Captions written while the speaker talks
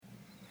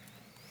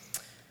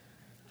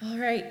All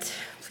right,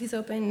 please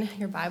open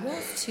your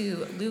Bibles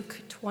to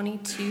Luke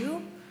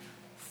 22,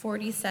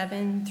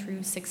 47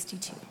 through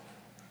 62,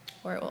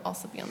 or it will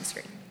also be on the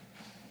screen.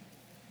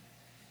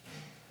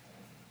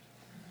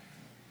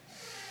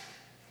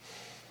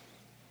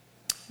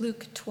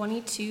 Luke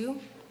 22,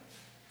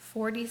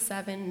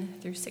 47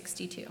 through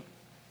 62.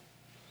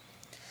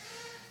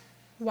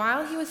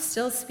 While he was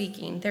still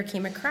speaking, there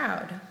came a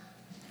crowd,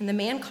 and the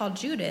man called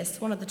Judas,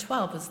 one of the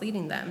 12, was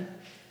leading them.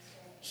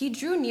 He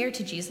drew near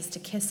to Jesus to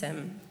kiss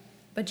him,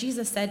 but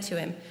Jesus said to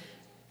him,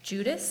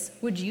 "Judas,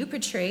 would you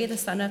betray the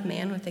Son of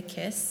Man with a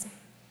kiss?"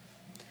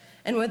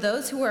 And when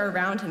those who were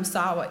around him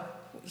saw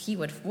what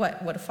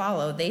would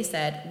follow, they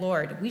said,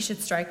 "Lord,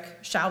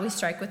 shall we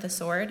strike with the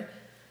sword?"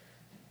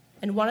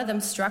 And one of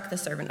them struck the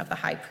servant of the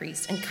high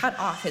priest and cut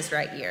off his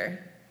right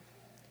ear.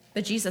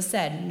 But Jesus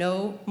said,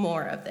 "No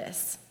more of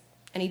this."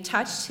 And he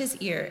touched his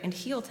ear and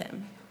healed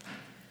him.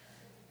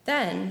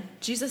 Then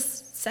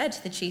Jesus said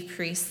to the chief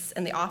priests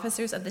and the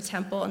officers of the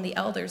temple and the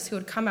elders who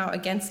had come out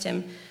against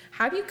him,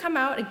 "Have you come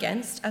out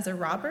as a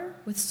robber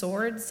with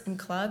swords and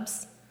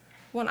clubs?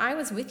 When I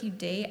was with you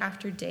day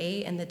after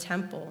day in the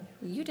temple,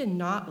 you did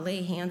not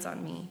lay hands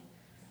on me.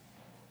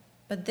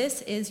 But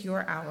this is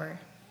your hour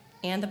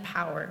and the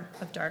power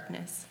of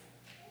darkness."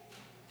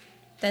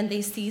 Then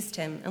they seized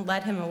him and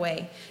led him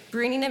away,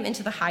 bringing him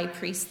into the high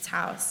priest's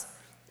house.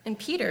 And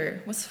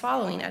Peter was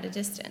following at a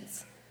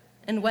distance.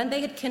 And when they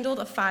had kindled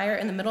a fire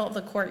in the middle of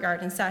the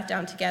courtyard and sat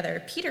down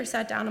together, Peter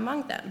sat down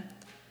among them.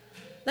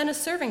 Then a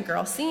servant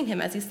girl, seeing him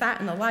as he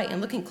sat in the light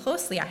and looking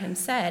closely at him,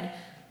 said,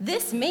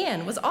 "This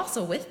man was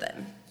also with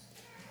them."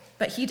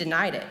 But he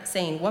denied it,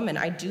 saying, "Woman,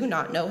 I do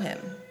not know him."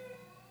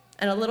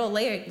 And a little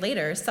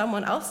later,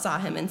 someone else saw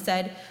him and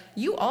said,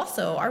 "You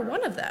also are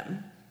one of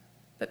them."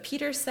 But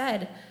Peter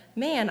said,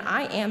 "Man,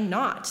 I am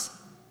not."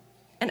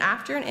 And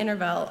after an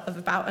interval of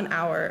about an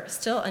hour,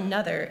 still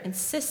another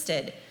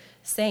insisted,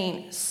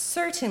 saying,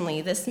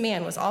 "Certainly this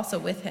man was also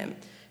with him,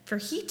 for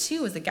he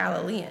too was a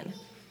Galilean."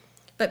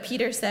 But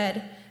Peter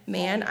said,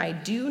 "Man, I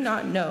do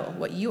not know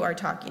what you are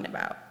talking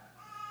about."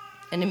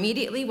 And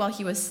immediately while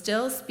he was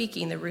still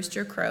speaking, the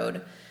rooster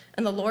crowed.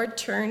 And the Lord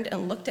turned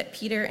and looked at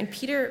Peter, and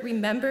Peter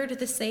remembered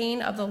the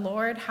saying of the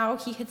Lord, how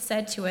he had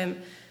said to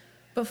him,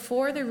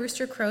 "Before the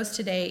rooster crows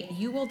today,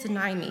 you will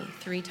deny me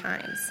 3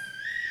 times."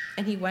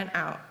 And he went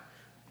out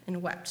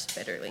and wept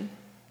bitterly.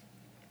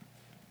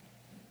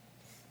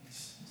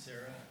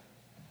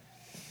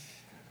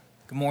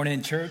 Good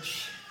morning,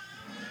 church.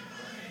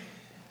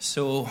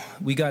 So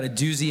we got a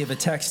doozy of a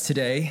text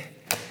today.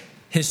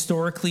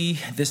 Historically,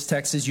 this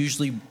text is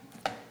usually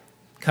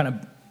kind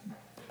of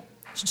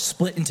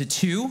split into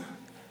 2,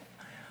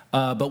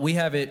 but we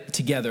have it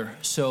together.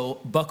 So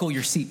buckle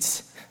your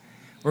seats.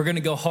 We're going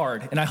to go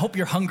hard, and I hope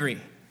you're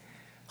hungry.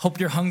 Hope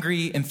you're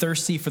hungry and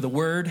thirsty for the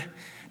word,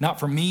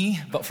 not for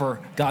me, but for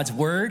God's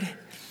word.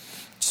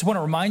 Just want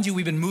to remind you,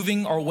 we've been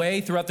moving our way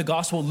throughout the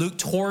Gospel of Luke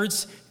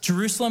towards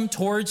Jerusalem,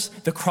 towards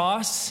the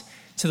cross,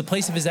 to the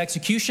place of his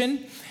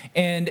execution.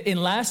 And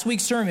in last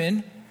week's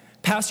sermon,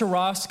 Pastor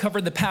Ross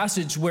covered the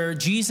passage where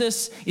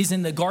Jesus is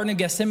in the Garden of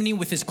Gethsemane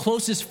with his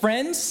closest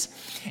friends,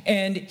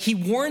 and he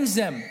warns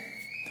them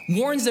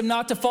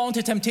not to fall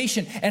into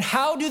temptation. And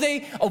how do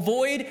they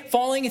avoid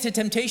falling into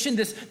temptation,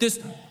 this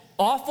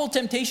awful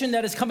temptation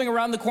that is coming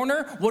around the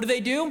corner? What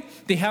do?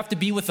 They have to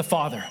be with the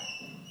Father.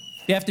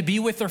 They have to be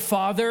with their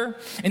Father,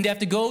 and they have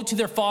to go to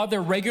their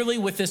Father regularly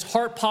with this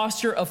heart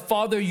posture of,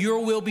 "Father, your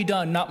will be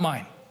done, not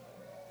mine."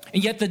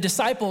 And yet the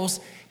disciples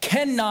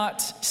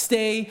cannot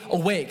stay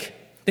awake.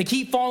 They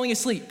keep falling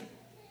asleep.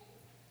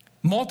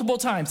 Multiple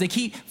times, they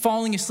keep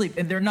falling asleep,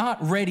 and they're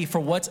not ready for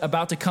what's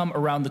about to come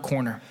around the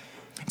corner.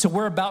 So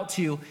we're about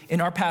to,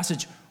 in our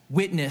passage,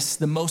 witness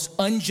the most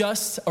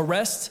unjust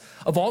arrest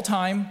of all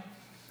time,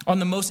 on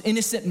the most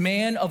innocent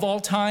man of all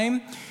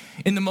time,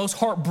 in the most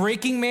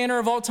heartbreaking manner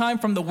of all time,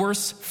 from the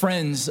worst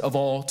friends of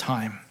all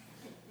time.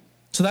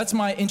 So that's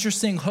my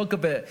interesting hook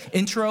of an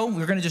intro.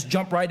 We're going to just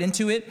jump right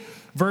into it.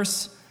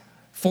 Verse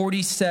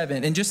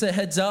 47. And just a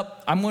heads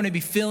up, I'm going to be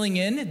filling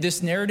in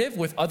this narrative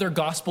with other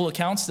gospel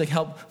accounts to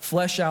help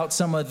flesh out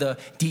some of the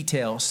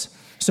details.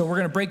 So we're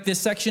going to break this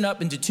section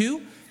up into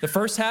 2. The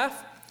first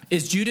half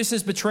is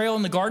Judas's betrayal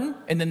in the garden,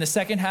 and then the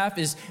second half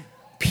is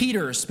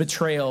Peter's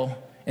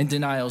betrayal and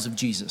denials of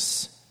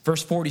Jesus.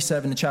 Verse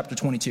 47 in chapter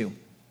 22.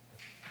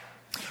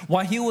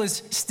 While he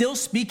was still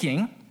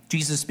speaking,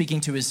 Jesus speaking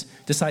to his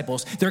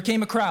disciples, there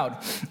came a crowd,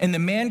 and the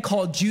man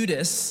called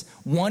Judas,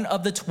 one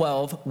of the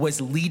 12,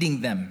 was leading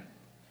them.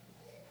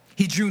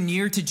 He drew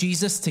near to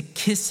Jesus to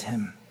kiss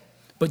him,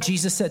 but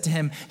Jesus said to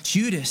him,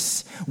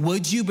 "Judas,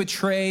 would you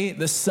betray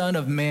the Son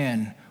of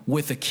Man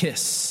with a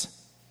kiss?"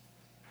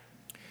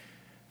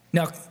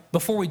 Now,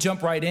 before we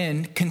jump right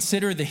in,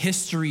 consider the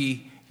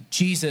history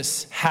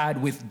Jesus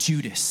had with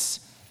Judas.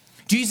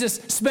 Jesus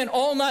spent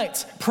all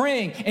night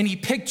praying, and he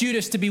picked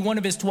Judas to be one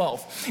of his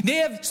 12. They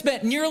have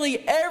spent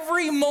nearly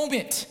every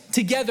moment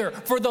together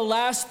for the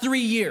last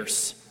 3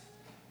 years.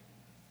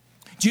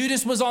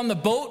 Judas was on the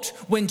boat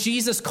when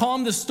Jesus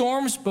calmed the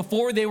storms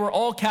before they were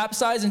all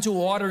capsized into a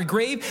watery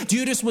grave.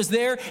 Judas was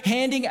there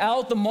handing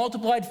out the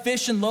multiplied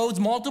fish and loaves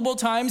multiple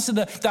times to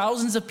the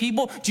thousands of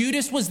people.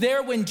 Judas was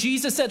there when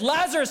Jesus said,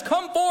 Lazarus,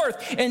 come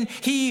forth. And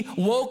he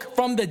woke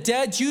from the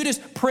dead.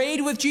 Judas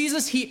prayed with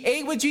Jesus. He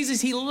ate with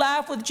Jesus. He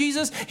laughed with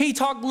Jesus. He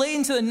talked late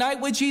into the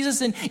night with Jesus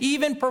and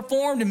even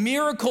performed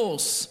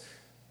miracles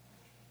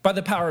by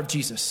the power of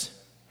Jesus.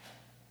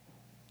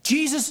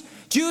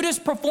 Judas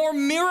performed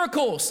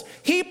miracles.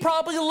 He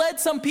probably led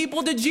some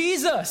people to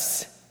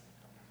Jesus.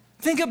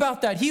 Think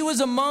about that. He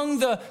was among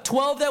the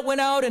 12 that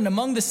went out and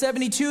among the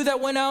 72 that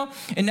went out.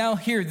 And now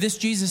here, this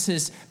Jesus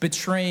is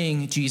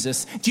betraying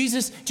Jesus.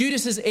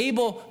 Judas is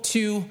able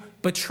to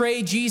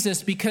betray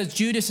Jesus because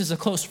Judas is a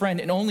close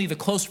friend, and only the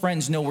close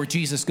friends know where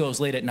Jesus goes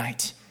late at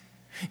night.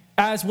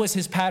 As was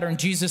his pattern,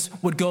 Jesus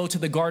would go to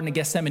the Garden of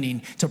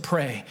Gethsemane to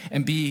pray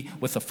and be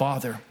with the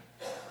Father.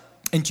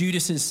 And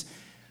Judas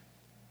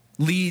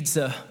leads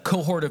a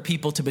cohort of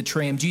people to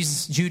betray him.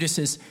 Judas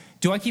is,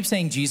 do I keep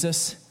saying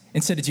Jesus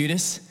instead of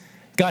Judas?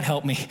 God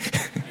help me.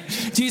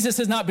 Jesus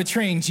is not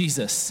betraying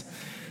Jesus.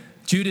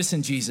 Judas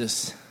and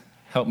Jesus,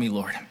 help me,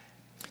 Lord.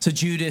 So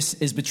Judas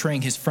is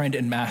betraying his friend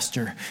and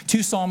master.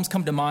 2 Psalms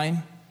come to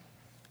mind.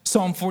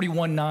 Psalm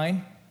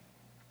 41:9.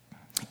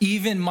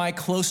 Even my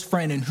close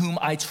friend in whom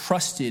I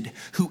trusted,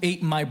 who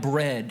ate my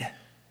bread,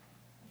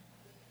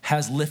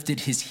 has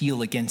lifted his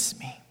heel against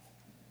me.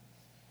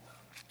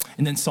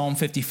 And then Psalm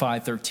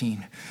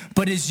 55:13.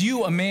 But is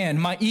you a man,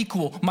 my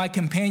equal, my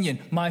companion,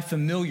 my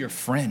familiar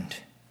friend?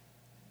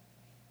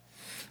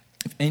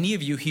 If any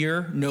of you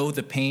here know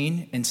the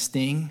pain and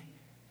sting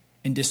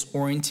and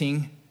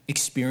disorienting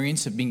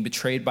experience of being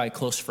betrayed by a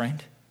close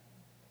friend,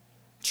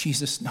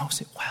 Jesus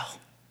knows it well.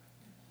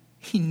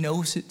 He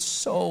knows it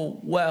so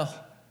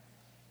well.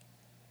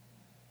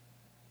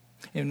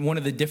 And one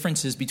of the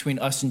differences between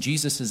us and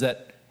Jesus is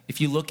that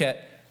if you look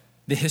at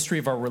the history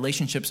of our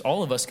relationships,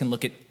 all of us can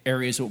look at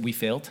areas where we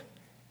failed,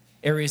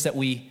 areas that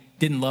we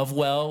didn't love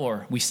well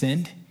or we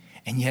sinned,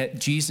 and yet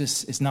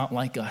Jesus is not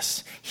like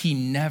us. He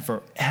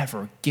never,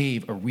 ever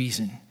gave a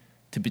reason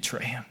to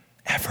betray him,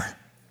 ever.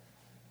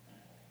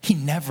 He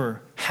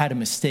never had a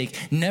mistake,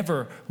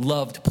 never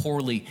loved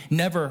poorly,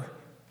 never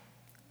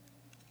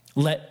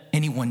let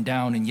anyone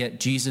down, and yet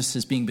Jesus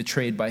is being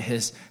betrayed by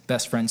his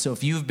best friend. So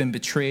if you've been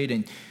betrayed,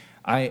 and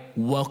I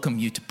welcome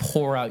you to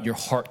pour out your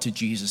heart to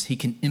Jesus. He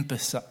can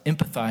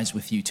empathize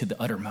with you to the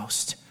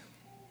uttermost.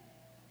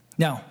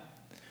 Now,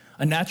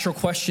 a natural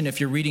question if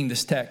you're reading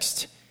this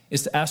text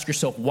is to ask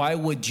yourself, why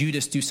would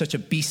Judas do such a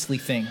beastly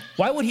thing?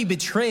 Why would he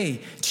betray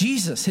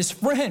Jesus, his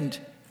friend?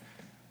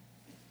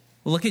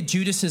 Look at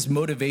Judas's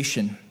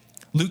motivation.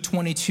 Luke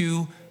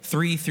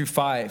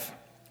 22:3-5.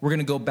 We're going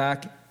to go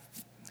back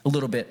a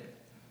little bit.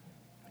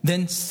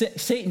 Then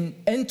Satan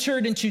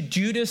entered into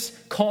Judas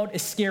called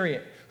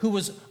Iscariot, who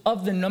was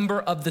of the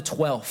number of the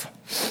 12.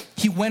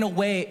 He went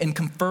away and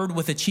conferred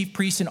with the chief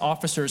priests and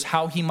officers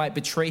how he might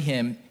betray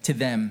him to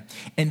them.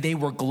 And they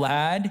were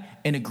glad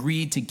and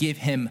agreed to give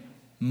him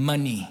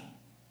money.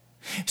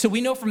 So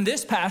we know from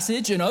this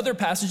passage and other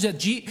passages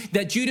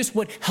that Judas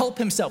would help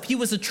himself. He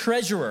was a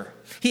treasurer.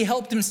 He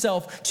helped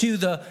himself to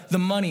the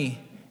money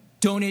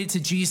donated to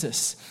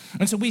Jesus.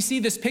 And so we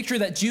see this picture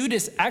that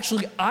Judas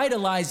actually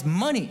idolized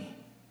money.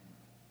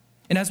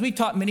 And as we've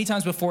taught many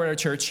times before at our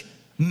church,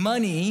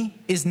 money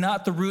is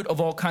not the root of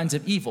all kinds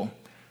of evil.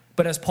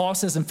 But as Paul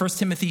says in 1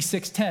 Timothy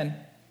 6:10,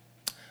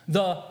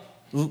 the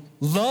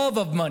love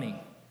of money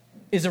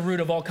is a root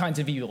of all kinds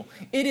of evil.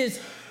 It is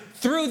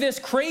through this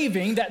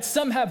craving that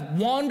some have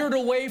wandered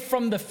away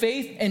from the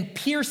faith and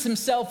pierced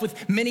himself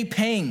with many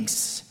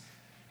pangs.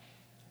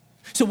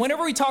 So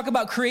whenever we talk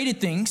about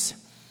created things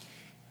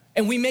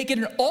and we make it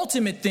an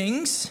ultimate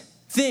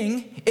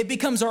thing, it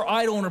becomes our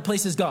idol and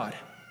replaces God.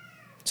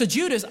 So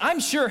Judas, I'm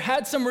sure,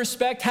 had some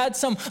respect, had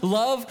some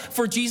love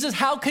for Jesus.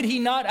 How could he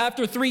not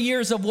after 3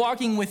 years of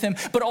walking with him?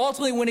 But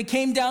ultimately, when it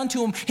came down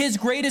to him, his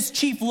greatest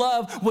chief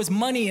love was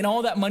money and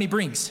all that money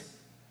brings.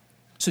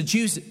 So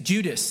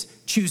Judas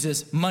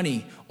chooses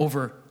money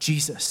over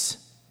Jesus.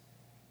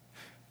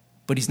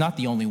 But he's not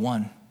the only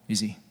one, is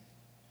he?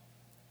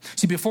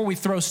 See, before we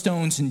throw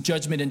stones in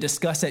judgment and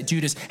disgust at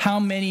Judas, how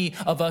many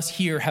of us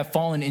here have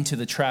fallen into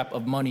the trap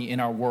of money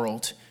in our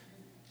world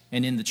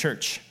and in the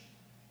church?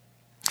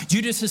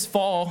 Judas's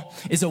fall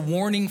is a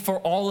warning for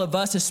all of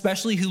us,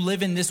 especially who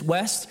live in this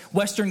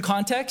Western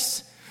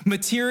context.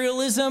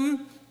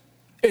 Materialism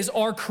is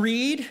our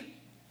creed.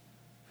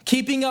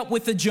 Keeping up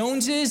with the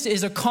Joneses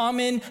is a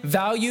common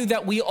value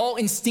that we all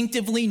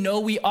instinctively know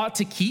we ought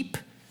to keep.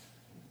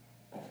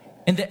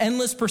 And the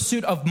endless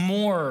pursuit of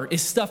more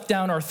is stuffed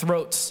down our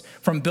throats,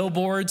 from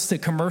billboards to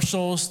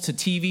commercials to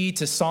TV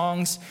to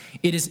songs.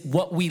 It is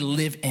what we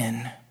live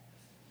in.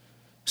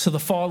 So the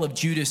fall of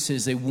Judas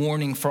is a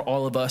warning for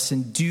all of us,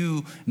 and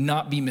do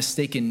not be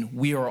mistaken,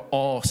 we are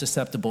all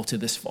susceptible to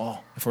this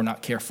fall if we're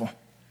not careful.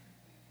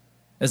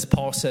 As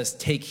Paul says,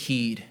 take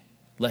heed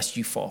lest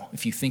you fall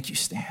if you think you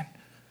stand.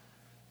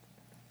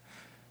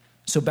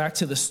 So back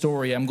to the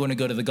story, I'm going to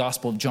go to the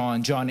Gospel of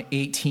John, John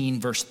 18,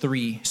 verse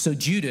 3. So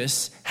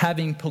Judas,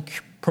 having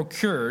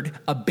procured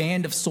a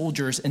band of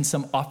soldiers and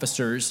some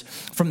officers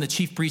from the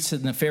chief priests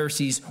and the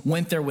Pharisees,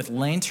 went there with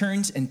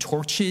lanterns and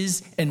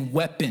torches and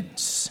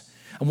weapons.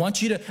 I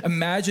want you to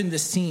imagine the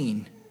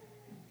scene.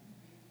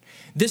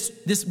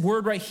 This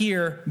word right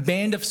here,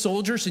 band of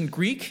soldiers in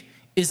Greek,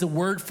 is the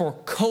word for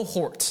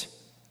cohort.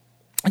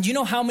 And do you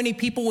know how many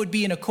people would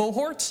be in a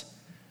cohort?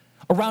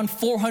 Around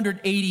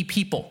 480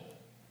 people.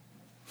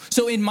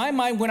 So in my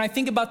mind, when I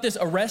think about this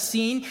arrest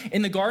scene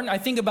in the garden, I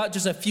think about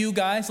just a few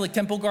guys like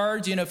temple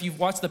guards. You know, if you've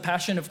watched The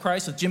Passion of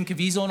Christ with Jim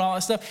Caviezel and all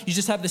that stuff, you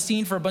just have the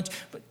scene for a bunch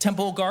of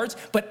temple guards.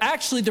 But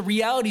actually, the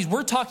reality is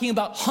we're talking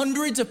about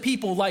hundreds of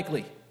people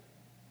likely.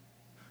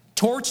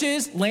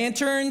 Torches,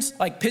 lanterns,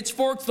 like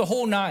pitchforks, the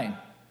whole nine.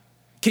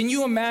 Can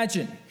you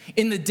imagine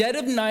in the dead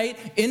of night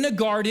in the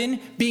garden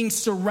being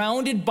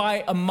surrounded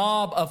by a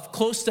mob of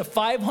close to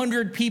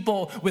 500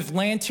 people with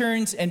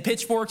lanterns and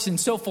pitchforks and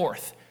so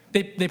forth?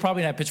 They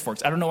probably didn't have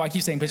pitchforks. I don't know why I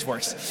keep saying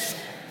pitchforks.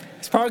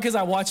 It's probably because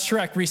I watched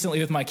Shrek recently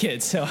with my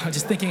kids, so I'm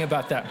just thinking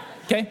about that,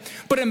 okay?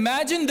 But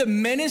imagine the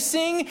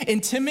menacing,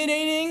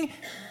 intimidating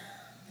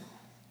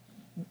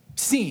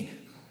scene.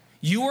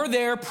 You are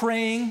there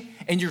praying,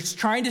 and you're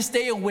trying to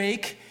stay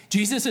awake.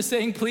 Jesus is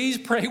saying, please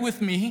pray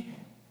with me.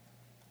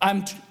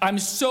 I'm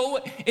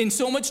so in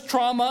so much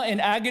trauma and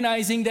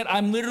agonizing that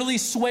I'm literally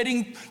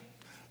sweating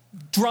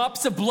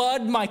drops of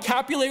blood. My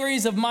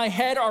capillaries of my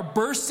head are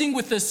bursting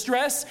with the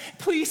stress.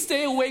 Please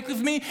stay awake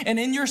with me. And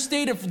in your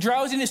state of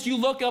drowsiness, you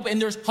look up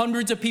and there's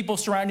hundreds of people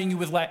surrounding you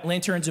with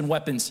lanterns and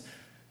weapons.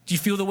 Do you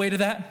feel the weight of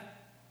that?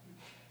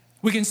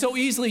 We can so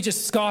easily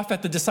just scoff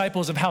at the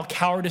disciples of how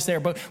cowardice they are.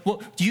 But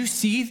do you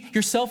see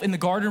yourself in the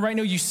garden right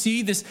now? You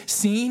see this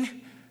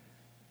scene?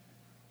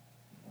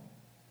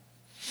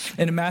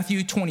 And in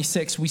Matthew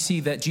 26, we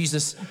see that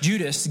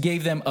Judas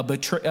gave them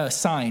a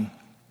sign.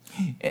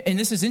 And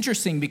this is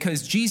interesting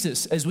because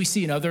Jesus, as we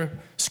see in other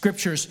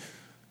scriptures,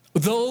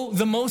 though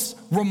the most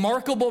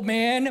remarkable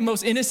man,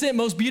 most innocent,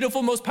 most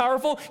beautiful, most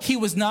powerful, he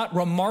was not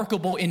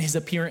remarkable in his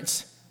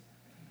appearance.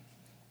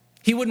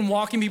 He wouldn't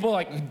walk in people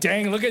like,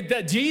 dang, look at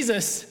that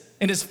Jesus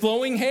and his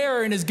flowing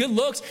hair and his good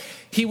looks.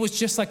 He was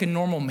just like a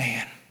normal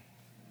man.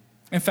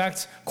 In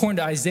fact, according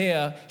to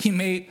Isaiah, he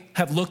may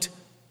have looked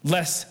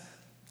less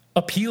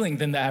appealing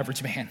than the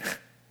average man.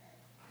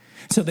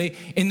 So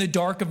in the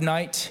dark of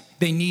night,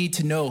 they need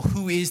to know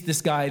who is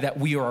this guy that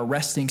we are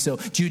arresting. So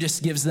Judas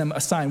gives them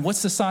a sign.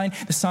 What's the sign?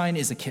 The sign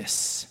is a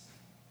kiss.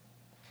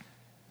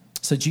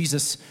 So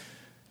Jesus,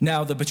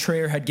 now the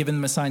betrayer had given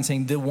them a sign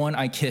saying, the one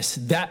I kiss,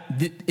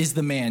 that is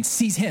the man.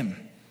 Seize him.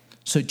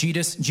 So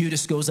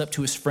Judas goes up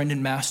to his friend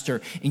and master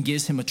and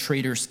gives him a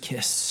traitor's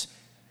kiss.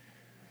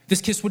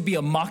 This kiss would be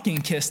a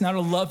mocking kiss, not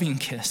a loving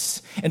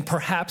kiss, and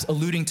perhaps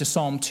alluding to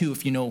Psalm 2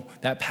 if you know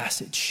that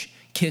passage.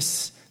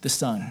 Kiss the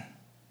Son,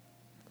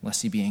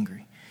 lest he be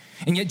angry.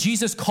 And yet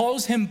Jesus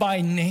calls him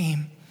by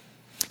name.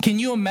 Can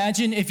you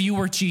imagine if you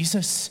were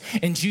Jesus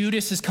and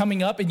Judas is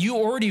coming up and you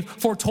already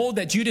foretold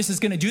that Judas is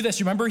going to do this?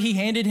 Remember, he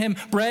handed him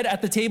bread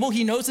at the table.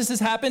 He knows this has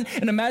happened.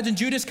 And imagine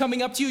Judas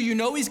coming up to you. You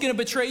know he's going to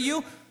betray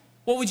you.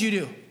 What would you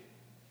do?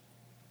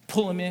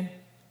 Pull him in,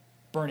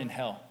 burn in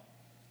hell.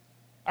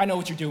 I know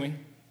what you're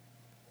doing.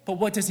 But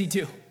what does he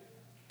do?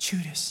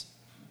 Judas,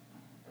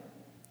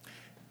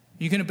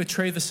 are you going to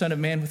betray the Son of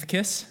Man with a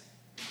kiss?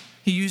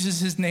 He uses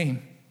his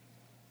name.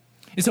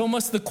 It's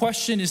almost, the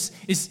question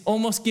is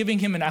almost giving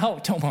him an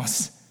out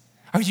almost.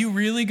 Are you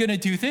really going to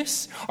do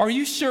this? Are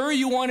you sure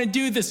you want to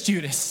do this,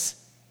 Judas?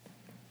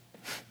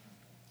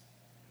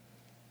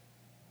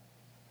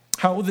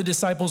 How will the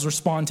disciples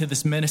respond to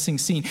this menacing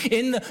scene?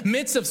 In the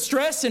midst of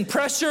stress and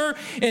pressure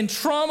and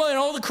trauma and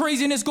all the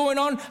craziness going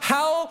on,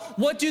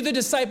 what do the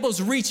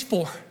disciples reach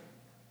for?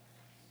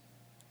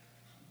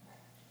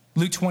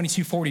 Luke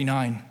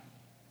 22:49.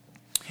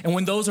 And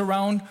when those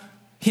around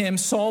him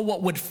saw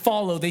what would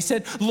follow, they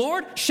said,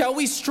 Lord, shall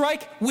we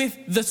strike with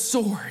the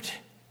sword?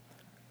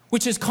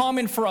 Which is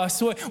common for us.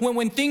 So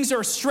when things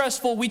are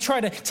stressful, we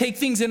try to take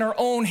things in our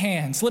own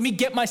hands. Let me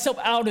get myself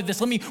out of this.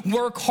 Let me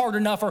work hard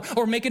enough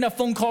or make enough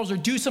phone calls or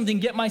do something,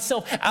 get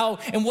myself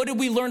out. And what did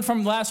we learn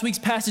from last week's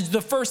passage? The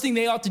first thing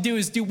they ought to do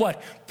is do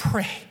what?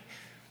 Pray.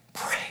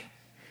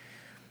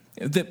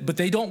 But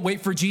they don't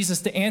wait for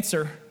Jesus to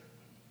answer.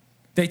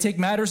 They take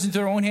matters into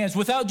their own hands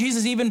without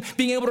Jesus even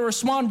being able to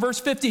respond. Verse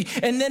 50,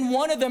 and then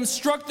one of them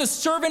struck the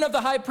servant of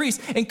the high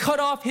priest and cut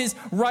off his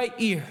right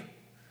ear.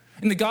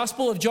 In the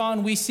Gospel of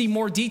John, we see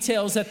more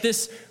details that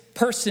this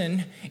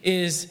person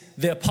is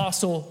the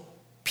Apostle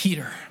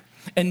Peter.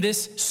 And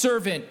this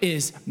servant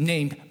is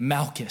named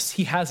Malchus.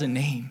 He has a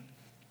name.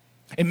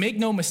 And make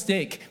no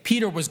mistake,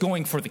 Peter was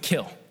going for the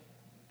kill.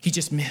 He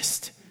just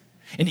missed.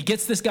 And he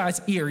gets this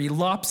guy's ear. He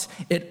lops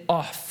it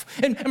off.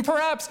 And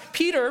perhaps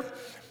Peter,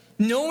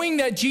 knowing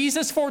that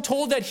Jesus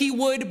foretold that he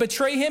would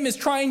betray him, is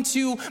trying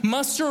to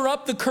muster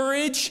up the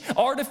courage,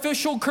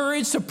 artificial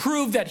courage, to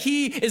prove that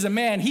he is a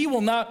man. He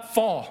will not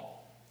fall.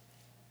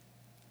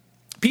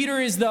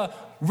 Peter is the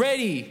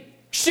ready,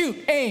 shoot,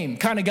 aim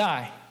kind of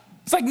guy.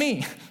 It's like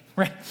me,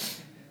 right?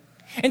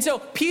 And so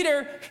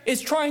Peter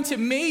is trying to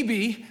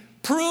maybe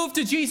prove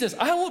to Jesus,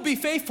 I will be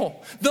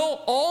faithful.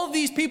 Though all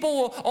these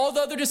people, all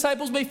the other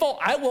disciples may fall,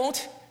 I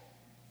won't.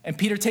 And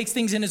Peter takes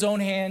things in his own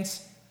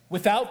hands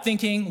without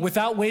thinking,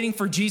 without waiting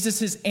for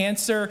Jesus'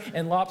 answer,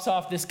 and lops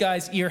off this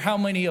guy's ear. How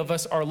many of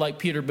us are like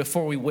Peter?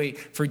 Before we wait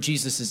for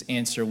Jesus'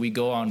 answer, we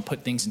go on and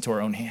put things into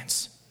our own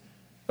hands?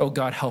 Oh,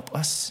 God, help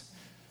us.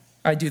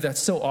 I do that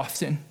so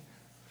often.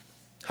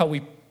 How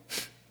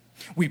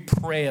we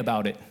pray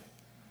about it.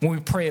 When we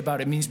pray about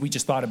it, it means we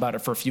just thought about it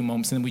for a few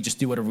moments and then we just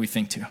do whatever we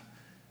think to.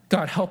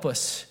 God, help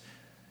us.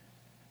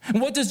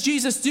 And what does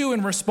Jesus do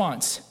in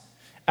response?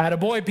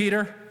 Attaboy,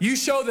 Peter, you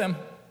show them.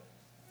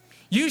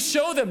 You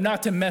show them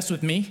not to mess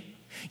with me.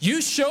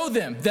 You show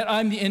them that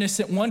I'm the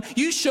innocent one.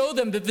 You show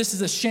them that this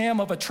is a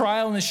sham of a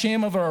trial and a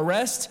sham of an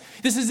arrest.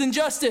 This is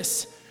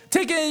injustice.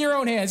 Take it in your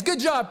own hands. Good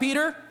job,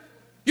 Peter.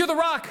 You're the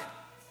rock.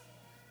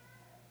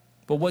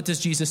 But what does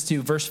Jesus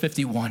do? Verse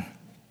 51.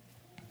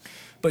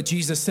 But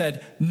Jesus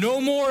said,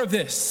 no more of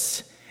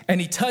this.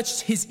 And he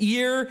touched his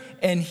ear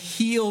and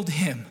healed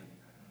him.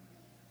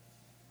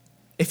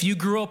 If you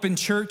grew up in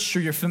church or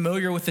you're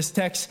familiar with this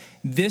text,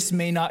 this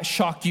may not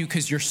shock you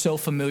because you're so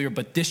familiar,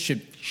 but this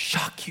should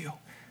shock you.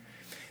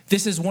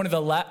 This is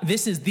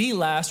the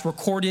last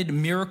recorded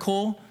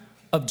miracle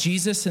of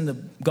Jesus in the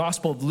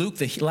Gospel of Luke,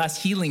 the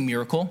last healing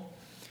miracle.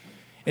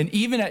 And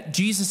even at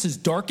Jesus'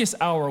 darkest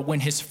hour,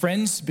 when his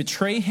friends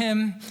betray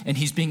him and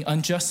he's being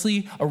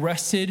unjustly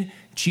arrested,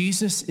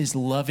 Jesus is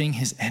loving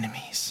his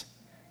enemies.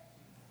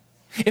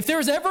 If there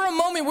was ever a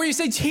moment where you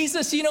say,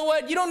 Jesus, you know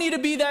what? You don't need to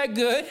be that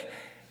good.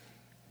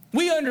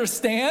 We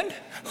understand.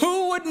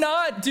 Who would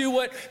not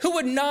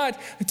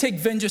take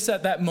vengeance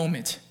at that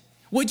moment?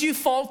 Would you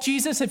fault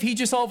Jesus if he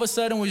just all of a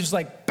sudden was just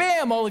like,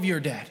 bam, all of you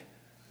are dead?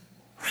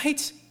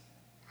 Right?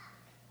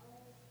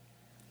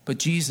 But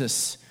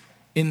Jesus,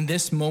 in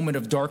this moment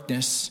of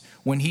darkness,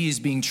 when he is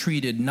being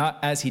treated not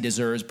as he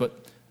deserves,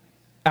 but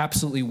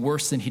absolutely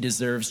worse than he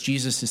deserves,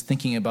 Jesus is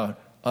thinking about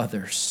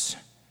others.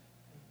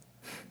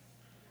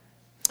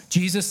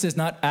 Jesus does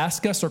not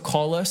ask us or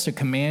call us or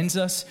command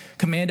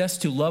us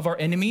to love our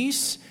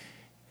enemies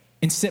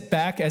and sit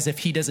back as if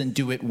he doesn't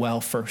do it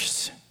well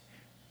first.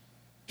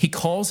 He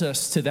calls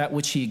us to that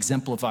which he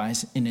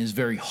exemplifies in his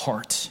very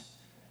heart.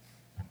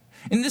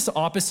 In this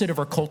opposite of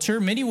our culture,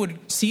 many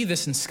would see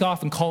this and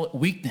scoff and call it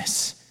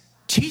weakness.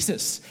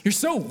 Jesus, you're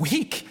so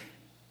weak.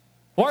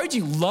 Why would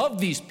you love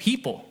these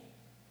people?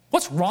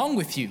 What's wrong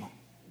with you?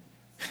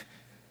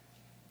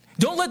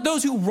 Don't let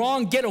those who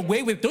wrong get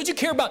away with it. Don't you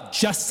care about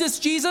justice,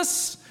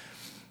 Jesus?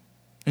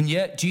 And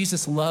yet,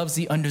 Jesus loves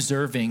the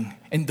undeserving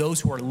and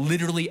those who are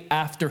literally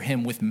after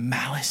him with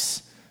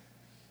malice.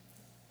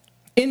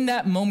 In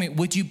that moment,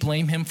 would you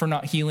blame him for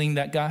not healing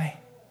that guy?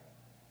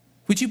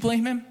 Would you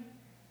blame him?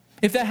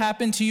 If that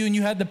happened to you and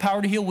you had the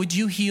power to heal, would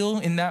you heal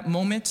in that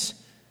moment?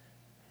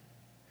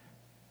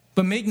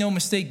 But make no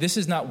mistake, this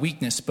is not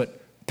weakness,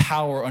 but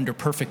power under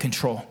perfect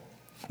control.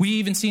 We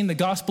even see in the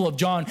Gospel of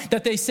John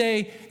that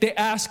they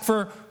ask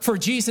for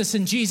Jesus,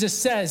 and Jesus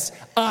says,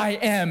 I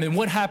am. And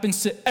what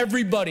happens to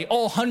everybody,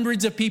 all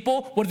hundreds of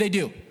people? What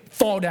do?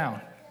 Fall down.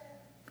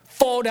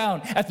 Fall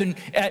down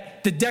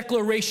at the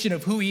declaration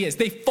of who he is.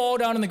 They fall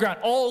down on the ground.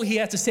 All he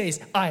has to say is,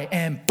 I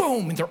am.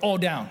 Boom, and they're all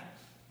down.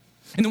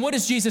 And then what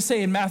does Jesus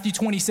say in Matthew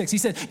 26? He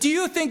said, do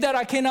you think that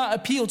I cannot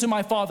appeal to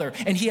my Father,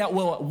 and he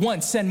will at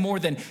once send more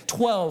than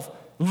 12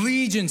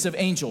 legions of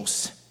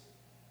angels?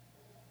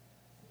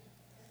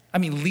 I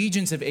mean,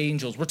 legions of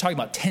angels. We're talking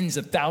about tens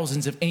of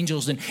thousands of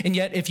angels. And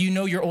yet, if you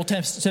know your Old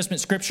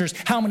Testament scriptures,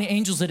 how many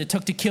angels did it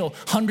took to kill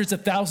hundreds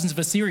of thousands of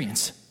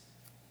Assyrians?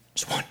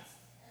 Just one.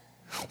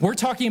 We're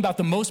talking about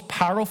the most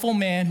powerful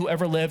man who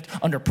ever lived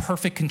under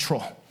perfect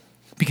control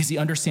because he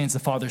understands the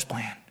Father's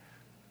plan.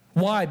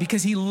 Why?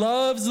 Because he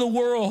loves the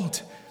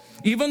world.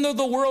 Even though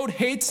the world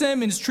hates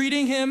him and is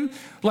treating him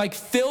like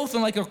filth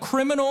and like a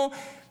criminal,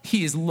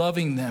 he is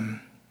loving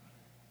them.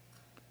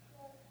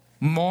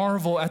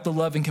 Marvel at the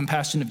love and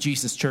compassion of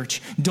Jesus,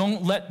 church.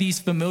 Don't let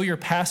these familiar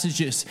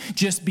passages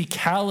just be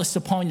calloused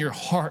upon your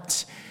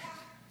heart.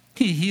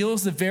 He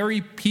heals the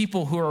very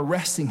people who are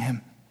arresting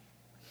him.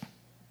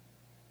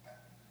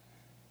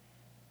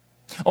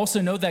 Also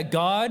know that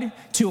God,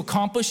 to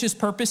accomplish his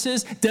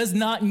purposes, does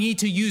not need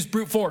to use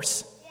brute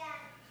force.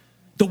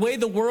 The way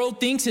the world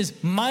thinks is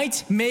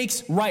might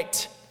makes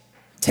right.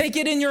 Take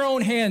it in your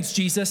own hands,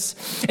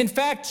 Jesus. In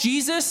fact,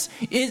 Jesus,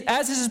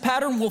 as is his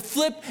pattern, will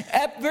flip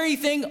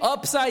everything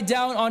upside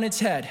down on its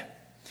head.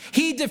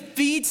 He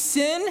defeats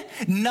sin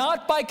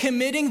not by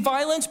committing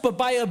violence, but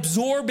by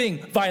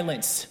absorbing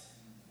violence.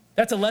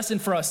 That's a lesson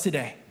for us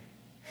today.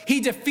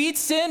 He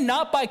defeats sin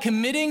not by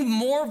committing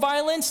more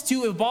violence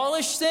to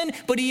abolish sin,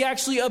 but he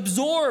actually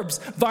absorbs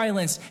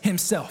violence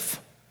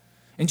himself.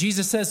 And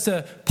Jesus says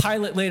to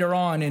Pilate later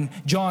on in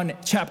John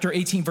chapter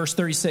 18, verse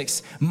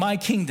 36, my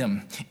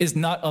kingdom is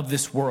not of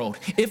this world.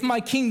 If my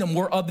kingdom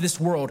were of this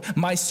world,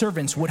 my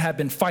servants would have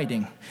been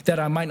fighting that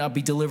I might not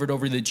be delivered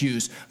over to the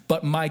Jews.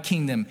 But my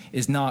kingdom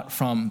is not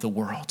from the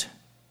world.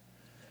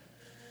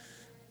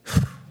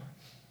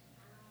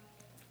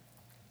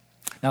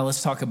 Now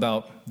let's talk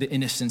about the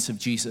innocence of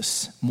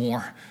Jesus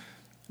more.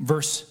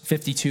 Verse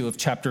 52 of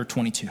chapter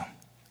 22.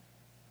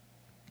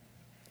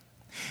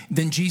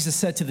 Then Jesus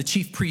said to the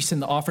chief priests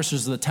and the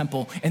officers of the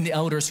temple and the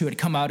elders who had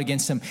come out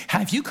against him,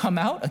 "Have you come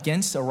out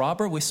against a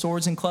robber with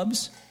swords and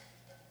clubs?"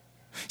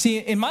 See,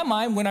 in my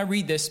mind, when I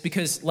read this,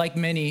 because like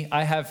many,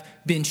 I have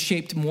been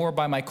shaped more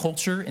by my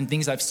culture and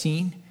things I've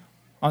seen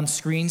on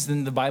screens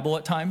than the Bible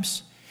at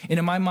times. And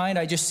in my mind,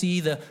 I just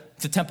see the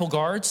temple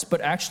guards,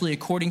 but actually,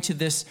 according to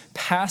this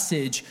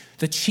passage,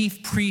 the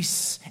chief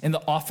priests and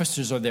the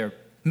officers are there.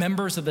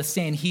 Members of the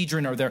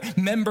Sanhedrin are there.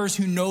 Members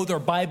who know their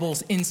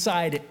Bibles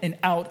inside and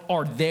out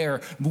are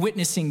there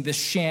witnessing this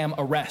sham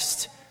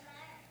arrest.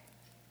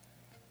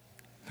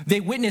 They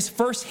witness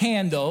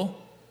firsthand, though,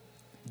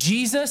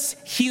 Jesus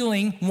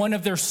healing one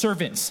of their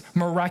servants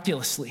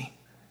miraculously.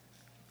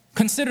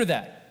 Consider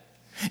that.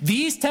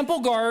 These temple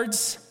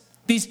guards,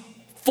 these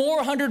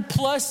 400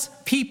 plus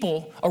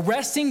people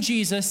arresting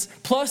Jesus,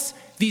 plus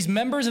these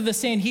members of the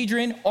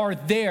Sanhedrin are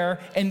there,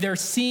 and they're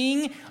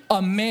seeing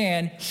a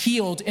man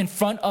healed in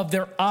front of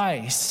their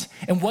eyes.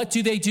 And what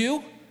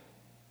do?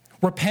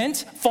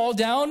 Repent, fall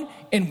down,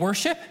 and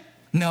worship?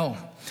 No.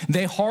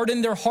 They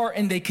harden their heart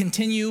and they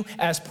continue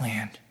as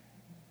planned.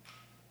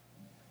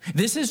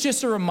 This is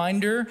just a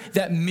reminder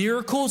that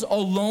miracles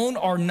alone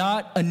are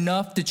not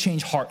enough to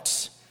change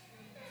hearts.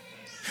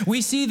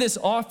 We see this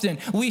often.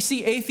 We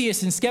see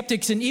atheists and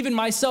skeptics, and even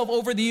myself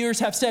over the years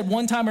have said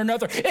one time or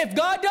another, if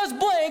God does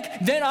blank,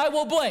 then I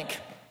will blank.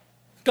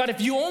 God,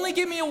 if you only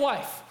give me a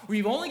wife, or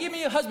you only give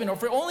me a husband, or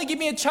if you only give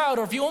me a child,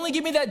 or if you only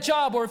give me that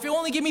job, or if you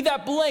only give me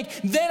that blank,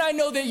 then I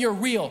know that you're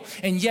real.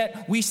 And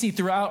yet we see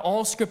throughout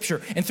all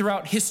scripture and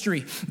throughout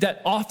history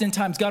that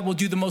oftentimes God will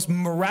do the most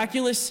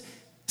miraculous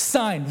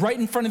sign right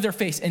in front of their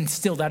face, and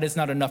still that is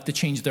not enough to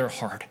change their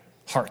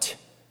heart.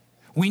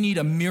 We need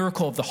a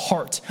miracle of the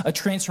heart, a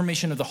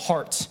transformation of the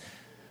heart.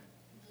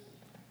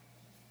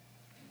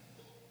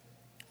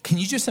 Can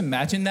you just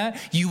imagine that?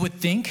 You would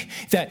think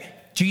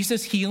that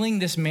Jesus healing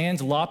this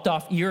man's lopped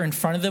off ear in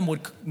front of them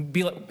would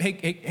be like,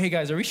 hey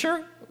guys, are we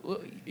sure? Are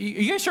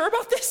you guys sure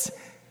about this?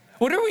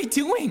 What are we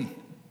doing?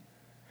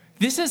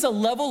 This is a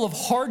level of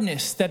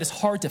hardness that is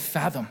hard to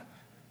fathom.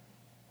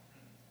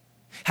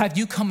 Have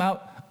you come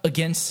out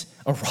against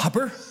a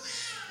robber?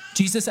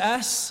 Jesus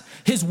asks.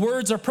 His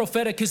words are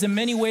prophetic because in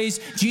many ways,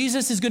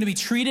 Jesus is going to be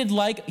treated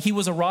like he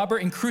was a robber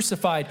and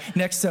crucified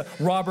next to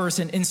robbers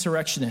and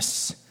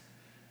insurrectionists.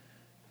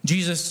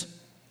 Jesus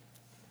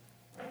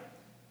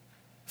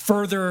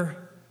further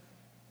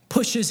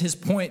pushes his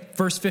point,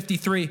 verse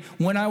 53,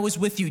 when I was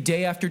with you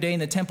day after day in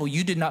the temple,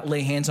 you did not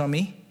lay hands on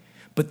me,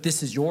 but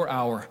this is your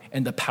hour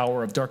and the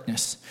power of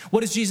darkness.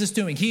 What is Jesus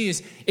doing? He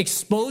is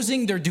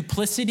exposing their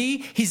duplicity.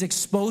 He's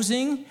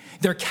exposing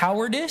their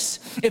cowardice.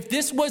 If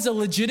this was a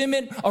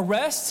legitimate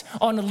arrest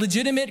on a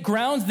legitimate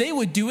grounds, they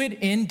would do it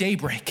in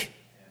daybreak.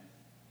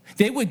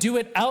 They would do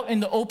it out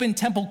in the open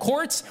temple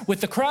courts with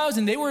the crowds,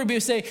 and they were able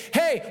to say,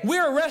 hey,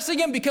 we're arresting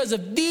him because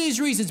of these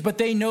reasons, but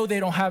they know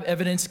they don't have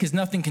evidence because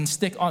nothing can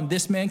stick on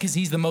this man because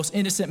he's the most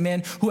innocent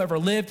man who ever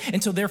lived,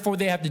 and so therefore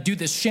they have to do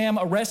this sham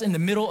arrest in the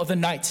middle of the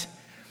night.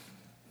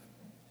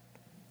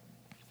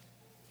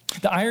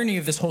 The irony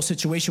of this whole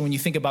situation, when you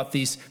think about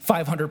these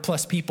 500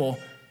 plus people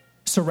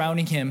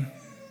surrounding him,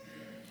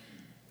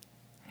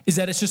 is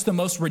that it's just the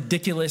most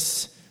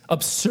ridiculous,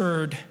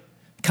 absurd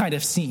kind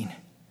of scene.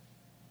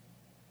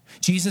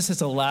 Jesus is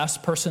the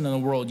last person in the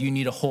world you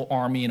need a whole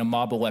army and a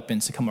mob of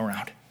weapons to come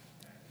around.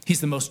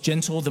 He's the most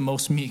gentle, the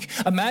most meek.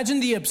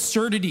 Imagine the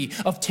absurdity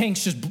of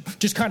tanks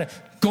just kind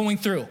of going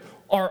through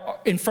or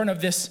in front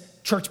of this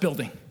church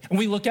building. And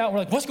we look out, we're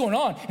like, what's going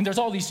on? And there's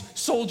all these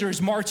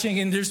soldiers marching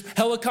and there's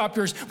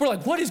helicopters. We're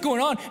like, what is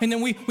going on? And then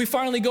we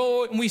finally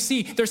go and we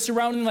see they're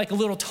surrounding like a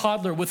little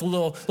toddler with a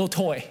little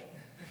toy.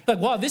 Like,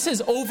 wow, this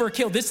is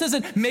overkill. This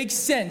doesn't make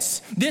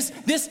sense. This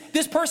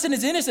person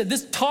is innocent.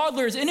 This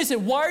toddler is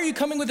innocent. Why are you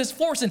coming with this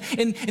force? And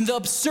the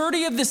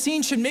absurdity of the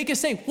scene should make us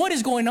say, what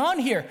is going on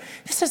here?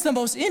 This is the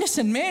most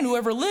innocent man who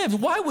ever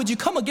lived. Why would you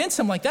come against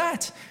him like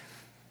that?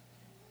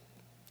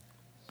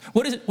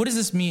 What does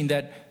this mean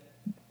that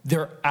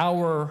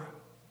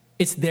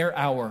it's their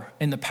hour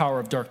in the power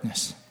of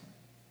darkness?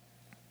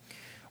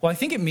 Well, I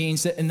think it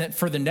means that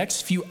for the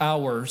next few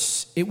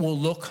hours, it will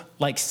look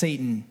like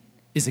Satan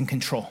is in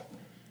control.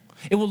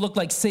 It will look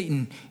like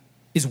Satan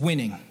is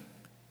winning.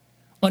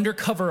 Under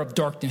cover of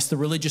darkness, the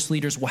religious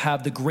leaders will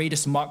have the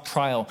greatest mock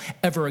trial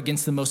ever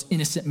against the most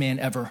innocent man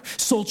ever.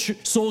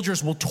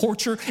 Soldiers will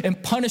torture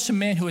and punish a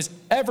man who has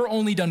ever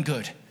only done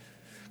good.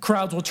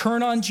 Crowds will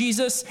turn on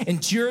Jesus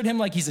and jeer at him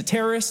like he's a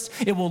terrorist.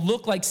 It will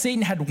look like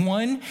Satan had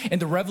won and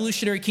the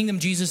revolutionary kingdom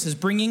Jesus is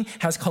bringing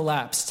has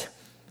collapsed.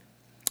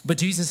 But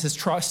Jesus is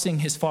trusting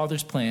his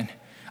Father's plan.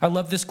 I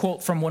love this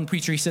quote from one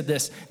preacher. He said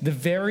this: the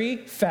very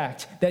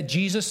fact that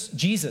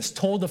Jesus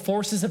told the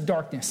forces of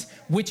darkness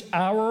which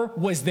hour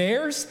was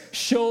theirs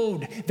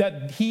showed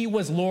that he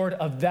was Lord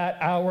of that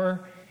hour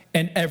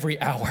and every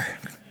hour.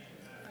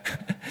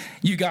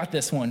 You got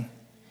this one.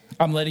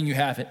 I'm letting you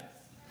have it.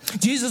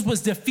 Jesus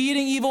was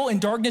defeating evil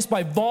and darkness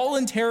by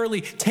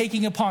voluntarily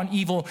taking upon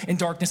evil and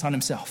darkness on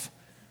himself.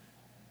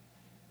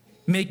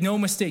 Make no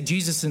mistake,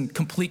 Jesus is in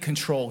complete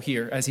control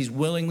here as he's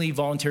willingly,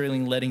 voluntarily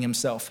letting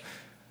himself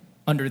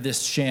under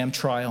this sham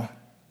trial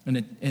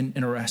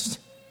and arrest.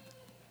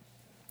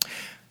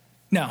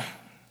 Now,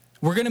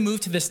 we're going to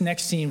move to this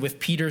next scene with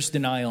Peter's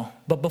denial.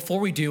 But before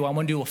we do, I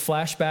want to do a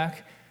flashback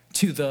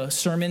to the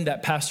sermon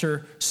that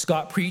Pastor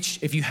Scott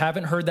preached. If you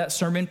haven't heard that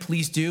sermon,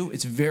 please do.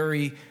 It's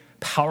very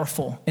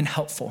powerful and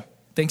helpful.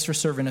 Thanks for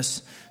serving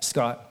us,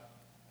 Scott.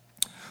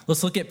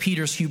 Let's look at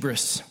Peter's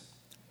hubris.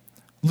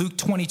 Luke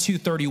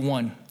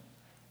 22:31.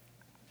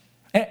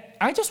 And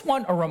I just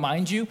want to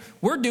remind you,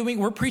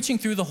 we're preaching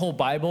through the whole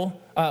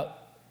Bible,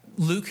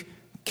 Luke,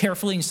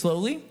 carefully and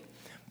slowly,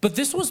 but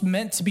this was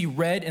meant to be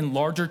read in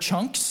larger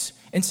chunks.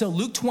 And so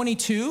Luke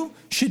 22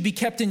 should be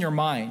kept in your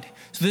mind.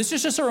 So this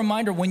is just a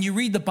reminder, when you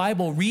read the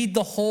Bible, read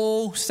the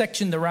whole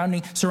section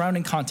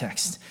surrounding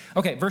context.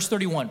 Okay, verse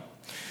 31.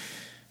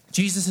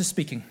 Jesus is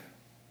speaking.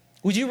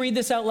 Would you read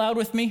this out loud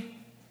with me?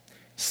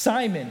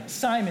 Simon,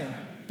 Simon,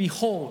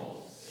 behold.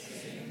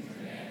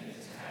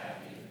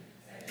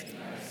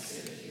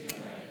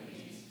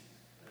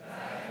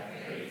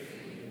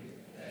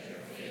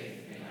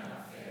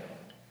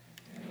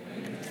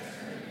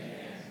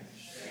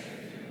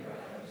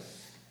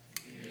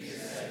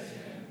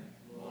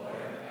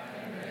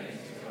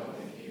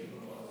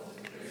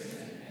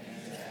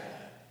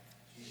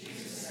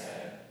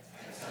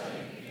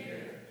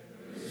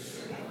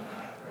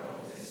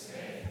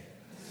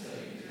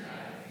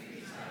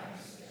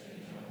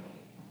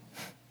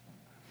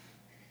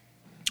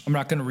 I'm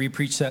not going to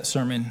repreach that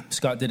sermon.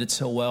 Scott did it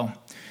so well.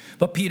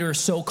 But Peter is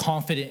so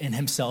confident in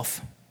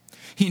himself.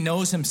 He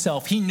knows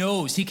himself. He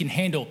knows he can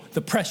handle the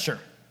pressure.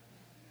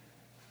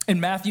 In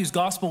Matthew's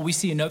gospel, we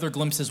see another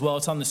glimpse as well.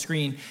 It's on the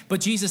screen.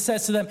 But Jesus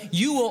says to them,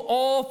 you will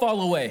all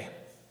fall away.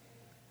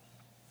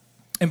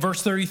 In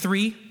verse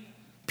 33,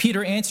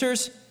 Peter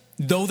answers,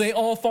 though they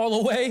all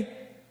fall away,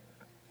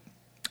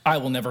 I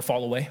will never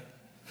fall away.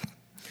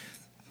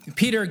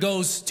 Peter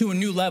goes to a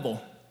new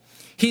level.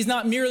 He's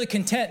not merely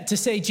content to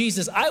say,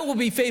 Jesus, I will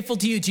be faithful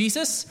to you,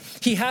 Jesus.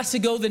 He has to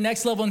go the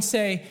next level and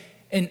say,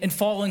 and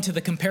fall into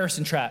the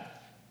comparison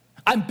trap.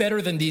 I'm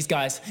better than these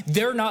guys.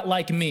 They're not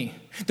like me.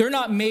 They're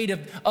not made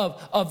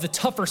of the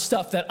tougher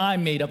stuff that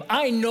I'm made of.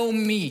 I know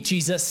me,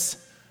 Jesus.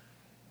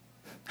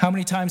 How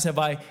many times have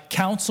I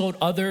counseled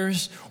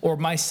others or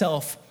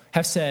myself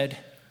have said,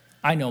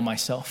 I know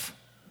myself.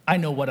 I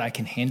know what I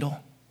can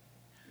handle.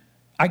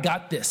 I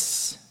got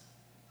this.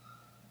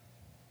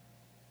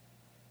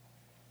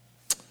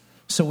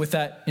 So with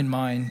that in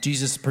mind,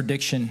 Jesus'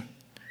 prediction,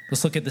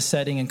 let's look at the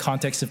setting and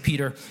context of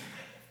Peter.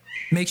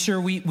 Make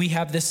sure we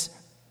have this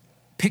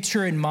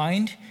picture in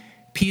mind.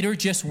 Peter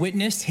just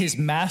witnessed his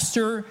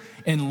master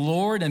and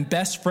Lord and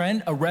best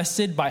friend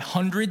arrested by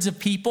hundreds of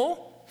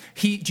people.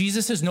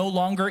 Jesus is no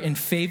longer in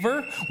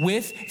favor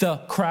with the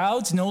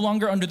crowds, no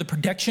longer under the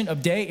protection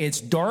of day. It's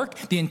dark.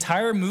 The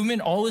entire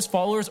movement, all his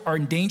followers are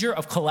in danger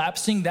of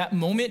collapsing that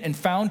moment and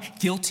found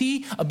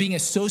guilty of being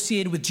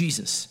associated with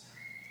Jesus.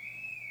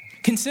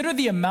 Consider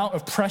the amount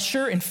of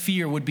pressure and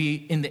fear would be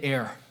in the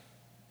air.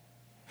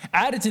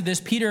 Added to this,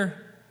 Peter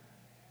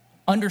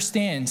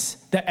understands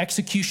that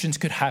executions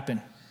could happen.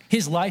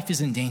 His life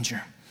is in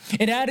danger.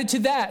 And added to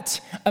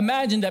that,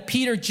 imagine that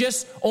Peter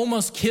just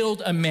almost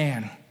killed a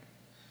man.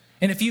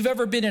 And if you've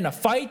ever been in a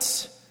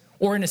fight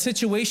or in a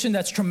situation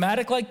that's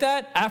traumatic like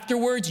that,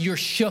 afterwards you're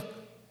shook.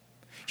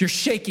 You're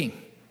shaking.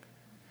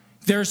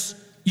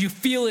 You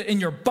feel it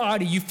in your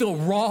body. You feel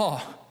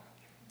raw.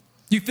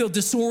 You feel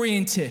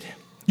disoriented.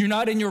 You're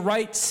not in your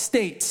right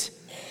state.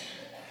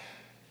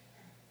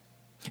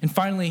 And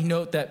finally,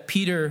 note that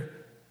Peter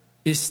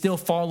is still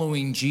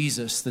following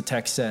Jesus, the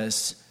text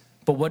says.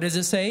 But what does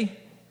it say?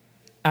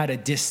 At a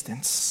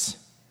distance.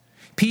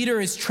 Peter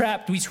is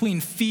trapped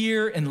between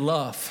fear and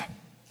love.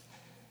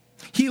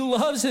 He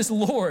loves his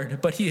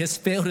Lord, but he has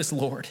failed his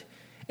Lord.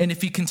 And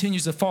if he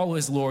continues to follow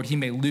his Lord, he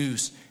may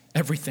lose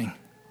everything.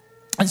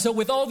 And so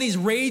with all these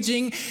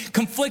raging,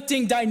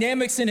 conflicting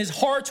dynamics in his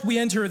heart, we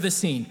enter the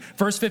scene.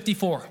 Verse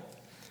 54.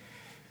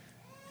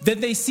 Then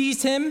they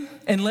seized him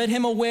and led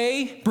him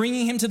away,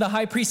 bringing him to the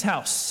high priest's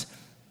house.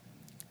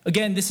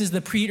 Again, this is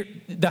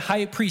the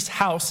high priest's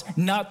house,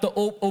 not the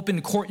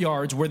open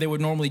courtyards where they would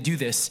normally do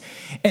this.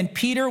 And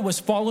Peter was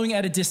following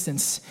at a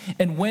distance.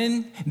 And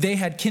when they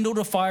had kindled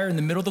a fire in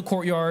the middle of the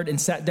courtyard and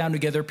sat down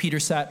together, Peter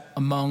sat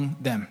among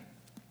them.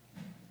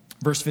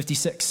 Verse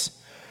 56.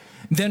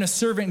 Then a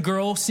servant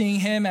girl,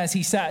 seeing him as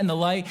he sat in the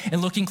light and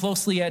looking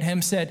closely at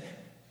him, said,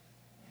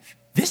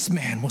 this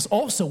man was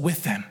also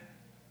with him.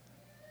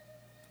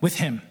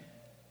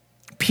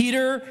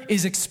 Peter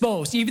is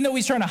exposed. Even though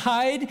he's trying to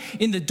hide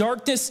in the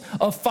darkness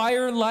of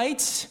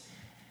firelight,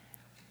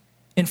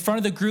 in front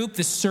of the group,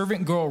 this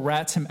servant girl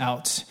rats him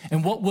out.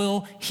 And what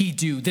will he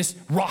do? This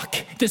rock,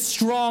 this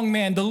strong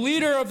man, the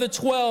leader of the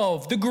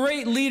 12, the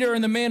great leader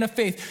and the man of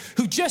faith,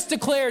 who just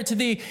declared to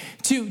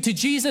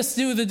Jesus,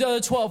 to the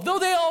other 12, though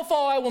they all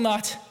fall, I will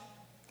not.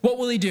 What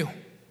will he do?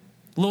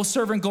 little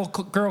servant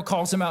girl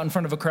calls him out in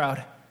front of a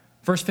crowd.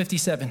 Verse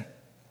 57.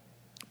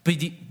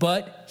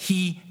 But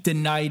he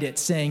denied it,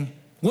 saying,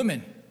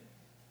 "Woman,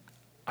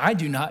 I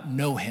do not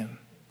know him."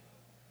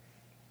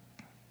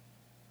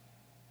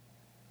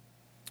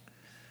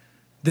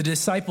 The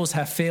disciples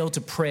have failed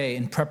to pray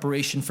in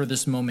preparation for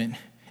this moment,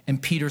 and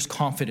Peter's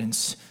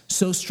confidence,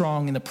 so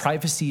strong in the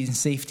privacy and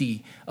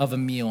safety of a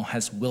meal,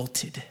 has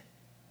wilted.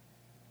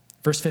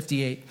 Verse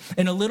 58,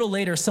 and a little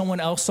later,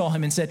 someone else saw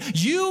him and said,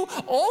 "You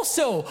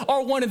also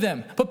are one of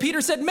them." But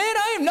Peter said, "Man,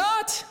 I am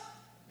not."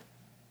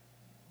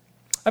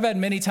 I've had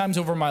many times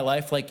over my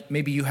life, like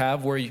maybe you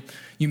have, where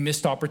you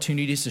missed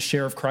opportunities to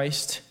share of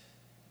Christ.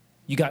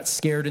 You got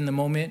scared in the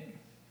moment.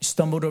 You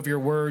stumbled over your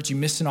words. You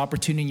missed an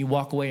opportunity and you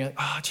walk away like,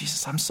 "Oh,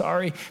 Jesus, I'm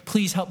sorry.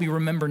 Please help me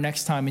remember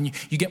next time." And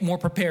you get more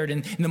prepared.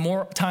 And the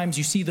more times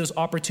you see those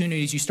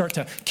opportunities, you start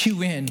to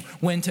cue in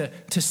when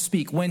to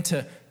speak, when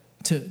to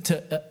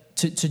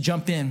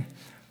jump in.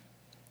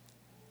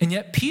 And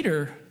yet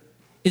Peter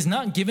is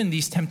not given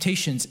these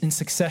temptations in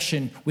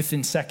succession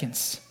within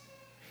seconds.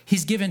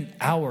 He's given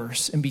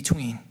hours in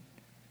between.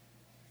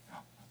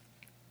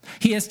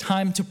 He has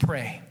time to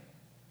pray.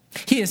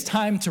 He has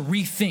time to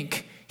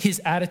rethink his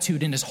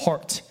attitude in his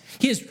heart.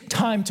 He has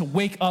time to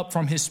wake up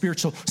from his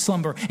spiritual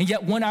slumber. And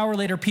yet 1 hour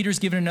later, Peter's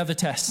given another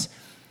test.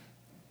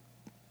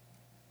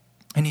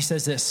 And he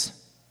says this,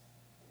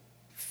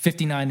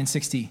 59 and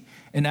 60.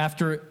 And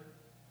after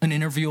an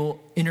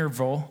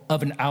interval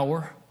of an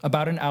hour,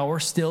 about an hour,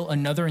 still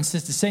another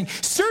insisted, saying,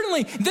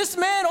 "Certainly this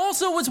man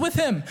also was with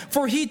him,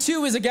 for he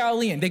too is a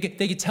Galilean." They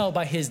could tell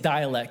by his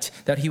dialect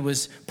that he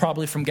was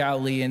probably from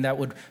Galilee, and that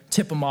would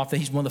tip him off that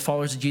he's one of the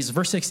followers of Jesus.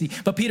 Verse 60,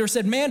 but Peter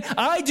said, "Man,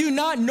 I do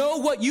not know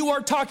what you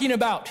are talking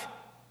about."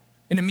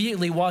 And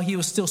immediately while he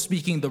was still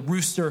speaking, the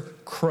rooster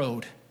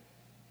crowed.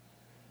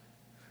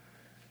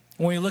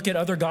 When we look at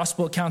other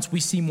gospel accounts, we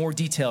see more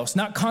details,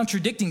 not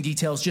contradicting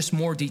details, just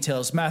more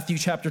details. Matthew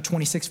chapter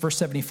 26, verse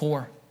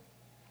 74.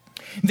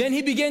 Then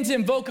he began to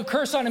invoke a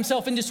curse on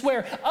himself and to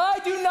swear, "I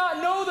do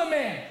not know the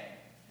man."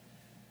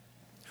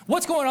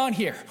 What's going on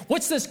here?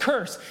 What's this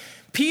curse?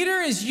 Peter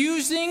is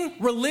using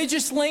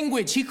religious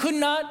language. He could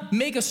not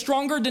make a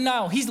stronger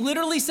denial. He's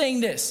literally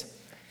saying this: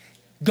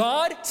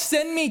 "God,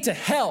 send me to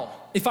hell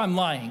if I'm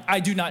lying. I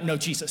do not know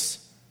Jesus."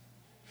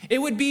 It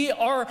would be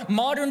our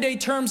modern day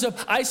terms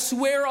of, "I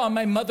swear on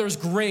my mother's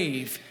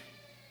grave,"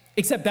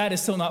 except that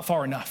is still not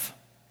far enough.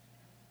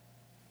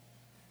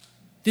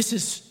 This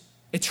is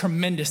a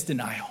tremendous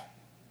denial.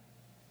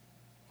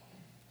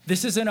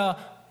 This isn't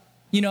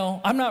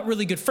I'm not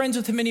really good friends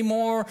with him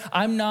anymore.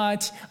 I'm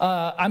not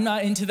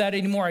into that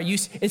anymore.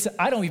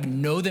 I don't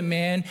even know the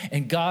man,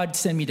 and God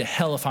send me to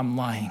hell if I'm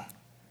lying.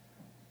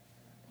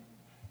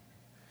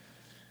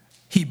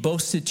 He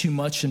boasted too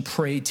much and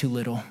prayed too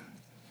little.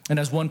 And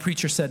as one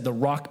preacher said, the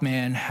rock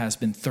man has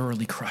been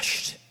thoroughly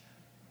crushed.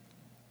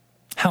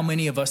 How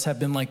many of us have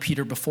been like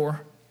Peter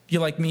before?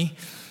 You like me?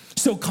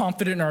 So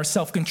confident in our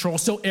self-control,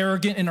 so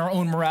arrogant in our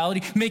own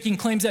morality, making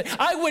claims that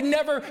I would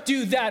never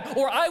do that,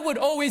 or I would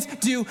always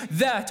do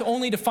that,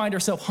 only to find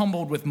ourselves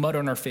humbled with mud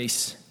on our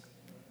face.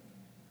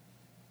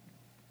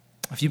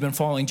 If you've been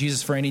following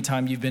Jesus for any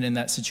time, you've been in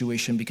that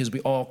situation, because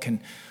we all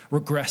can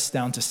regress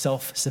down to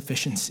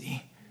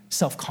self-sufficiency,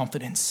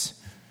 self-confidence.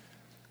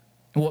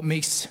 And what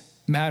makes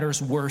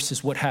matters worse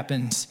is what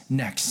happens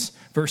next.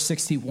 Verse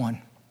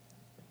 61.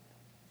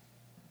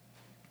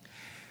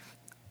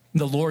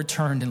 The Lord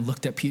turned and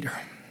looked at Peter.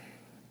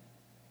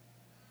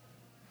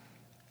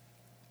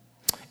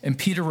 And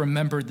Peter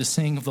remembered the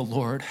saying of the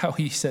Lord, how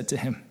he said to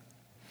him,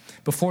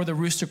 "Before the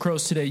rooster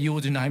crows today, you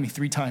will deny me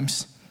 3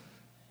 times.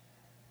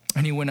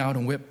 And he went out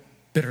and wept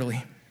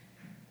bitterly.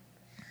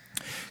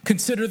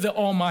 Consider the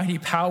almighty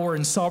power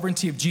and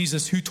sovereignty of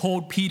Jesus, who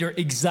told Peter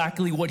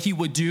exactly what he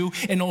would do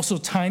and also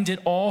timed it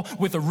all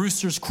with a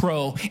rooster's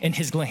crow in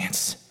his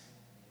glance.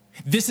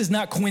 This is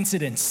not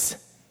coincidence.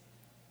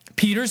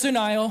 Peter's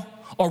denial,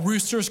 a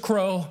rooster's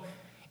crow,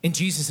 and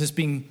Jesus is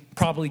being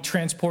probably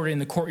transported in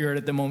the courtyard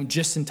at the moment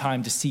just in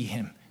time to see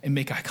him and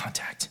make eye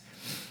contact.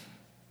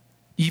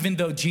 Even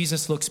though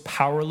Jesus looks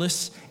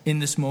powerless in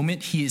this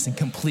moment, he is in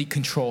complete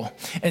control.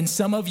 And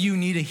some of you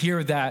need to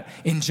hear that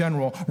in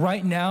general.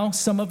 Right now,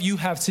 some of you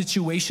have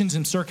situations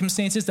and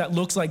circumstances that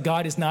looks like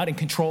God is not in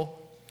control.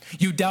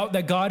 You doubt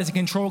that God is in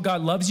control.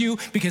 God loves you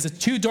because it's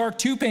too dark,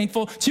 too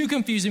painful, too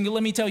confusing. But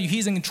let me tell you,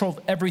 he's in control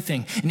of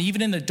everything. And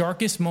even in the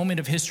darkest moment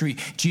of history,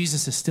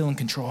 Jesus is still in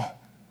control.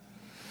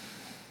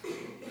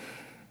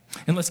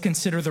 And let's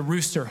consider the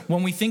rooster.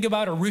 When we think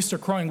about a rooster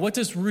crowing, what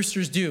does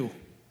roosters do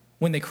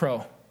when they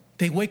crow?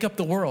 They wake up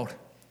the world,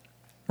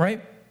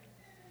 right?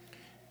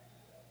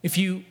 If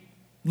you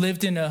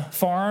lived in a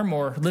farm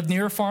or lived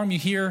near a farm, you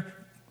hear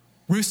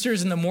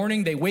roosters in the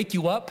morning, they wake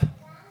you up.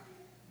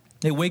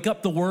 They wake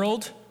up the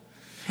world.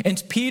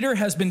 And Peter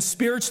has been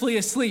spiritually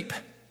asleep.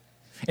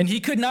 And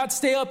he could not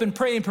stay up and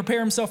pray and prepare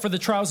himself for the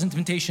trials and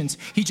temptations.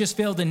 He just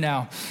failed in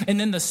now. And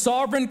then the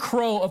sovereign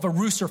crow of a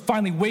rooster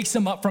finally wakes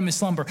him up from his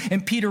slumber.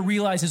 And Peter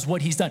realizes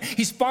what he's done.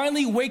 He's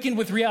finally awakened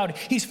with reality.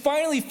 He's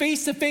finally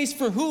face to face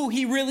for who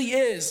he really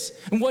is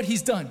and what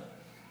he's done.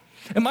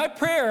 And my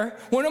prayer,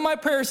 one of my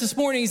prayers this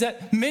morning is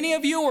that many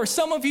of you or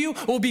some of you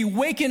will be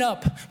waken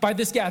up by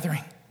this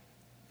gathering.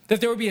 That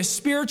there will be a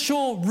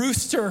spiritual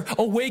rooster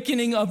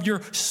awakening of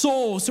your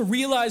souls to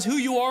realize who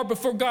you are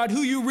before God,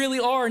 who you really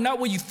are, and not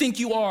what you think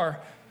you are,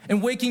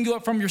 and waking you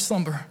up from your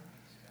slumber.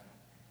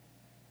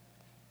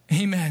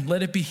 Amen.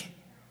 Let it be.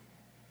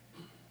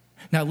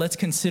 Now let's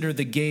consider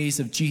the gaze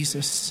of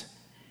Jesus.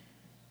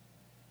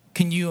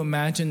 Can you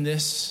imagine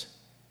this?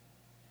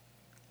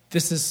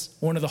 This is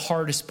one of the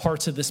hardest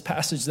parts of this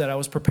passage that I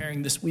was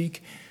preparing this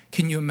week.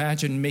 Can you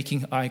imagine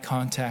making eye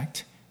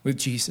contact with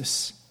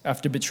Jesus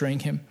after betraying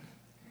him?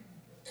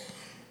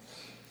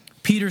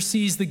 Peter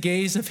sees the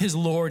gaze of his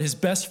Lord, his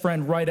best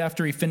friend, right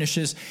after he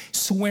finishes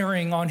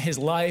swearing on his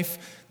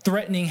life,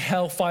 threatening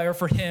hellfire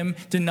for him,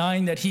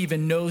 denying that he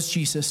even knows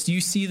Jesus. Do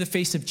you see the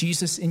face of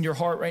Jesus in your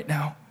heart right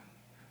now?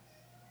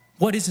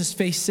 What is his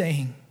face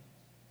saying?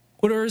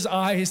 What are his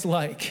eyes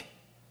like?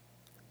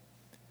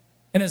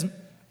 And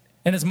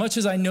as much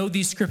as I know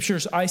these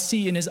scriptures, I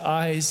see in his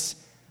eyes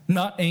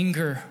not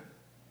anger,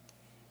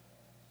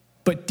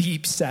 but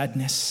deep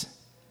sadness,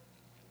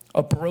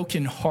 a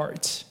broken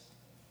heart.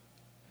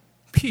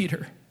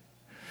 Peter.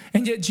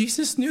 And yet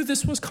Jesus knew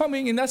this was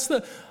coming, and that's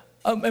the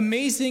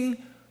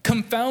amazing,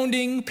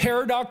 confounding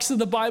paradox of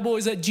the Bible,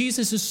 is that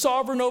Jesus is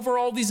sovereign over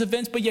all these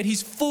events, but yet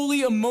he's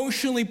fully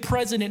emotionally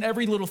present in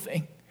every little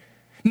thing.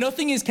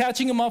 Nothing is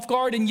catching him off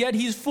guard, and yet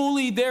he's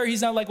fully there.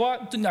 He's not like,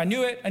 well, I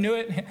knew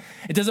it.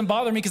 It doesn't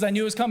bother me because I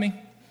knew it was coming.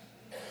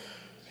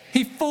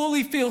 He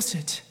fully feels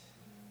it.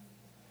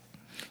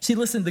 See,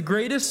 listen, the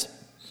greatest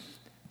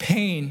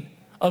pain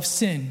of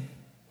sin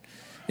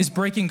is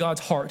breaking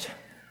God's heart.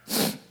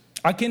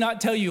 I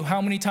cannot tell you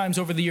how many times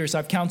over the years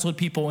I've counseled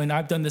people, and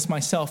I've done this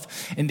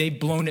myself, and they've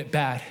blown it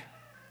bad.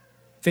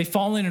 They've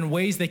fallen in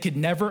ways they could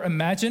never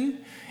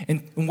imagine,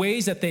 in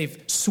ways that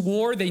they've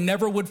swore they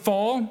never would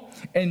fall,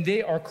 and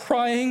they are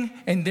crying,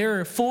 and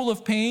they're full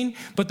of pain,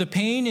 but the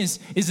pain is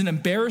an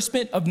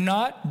embarrassment of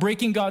not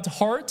breaking God's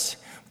heart,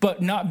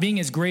 but not being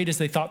as great as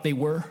they thought they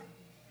were.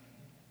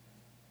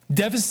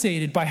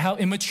 Devastated by how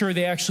immature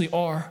they actually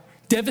are.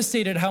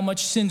 Devastated how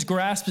much sin's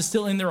grasp is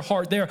still in their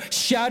heart. They're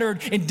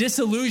shattered and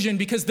disillusioned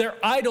because their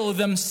idol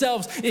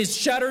themselves is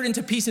shattered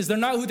into pieces. They're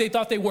not who they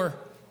thought they were.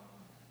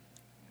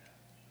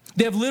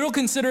 They have little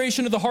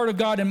consideration of the heart of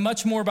God and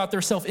much more about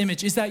their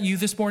self-image. Is that you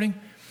this morning?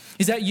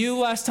 Is that you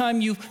last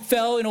time you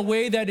fell in a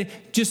way that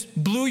it just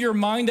blew your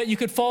mind that you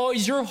could fall?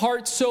 Is your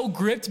heart so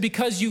gripped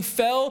because you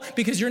fell,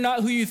 because you're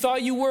not who you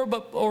thought you were,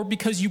 or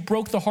because you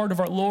broke the heart of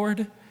our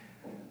Lord?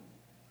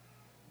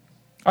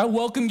 I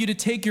welcome you to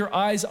take your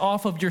eyes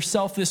off of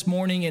yourself this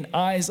morning and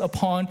eyes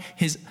upon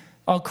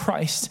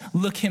Christ.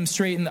 Look him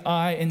straight in the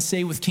eye and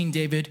say with King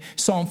David,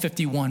 Psalm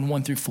 51,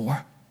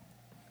 1-4.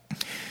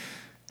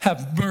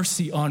 Have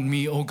mercy on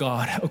me, O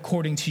God,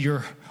 according to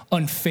your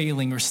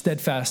unfailing or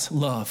steadfast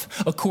love.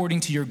 According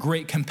to your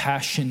great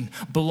compassion,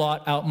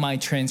 blot out my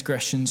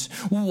transgressions.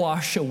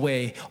 Wash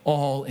away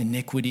all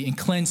iniquity and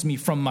cleanse me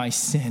from my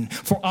sin.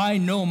 For I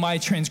know my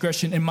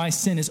transgression and my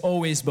sin is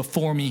always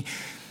before me.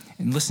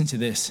 And listen to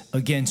this,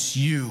 against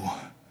you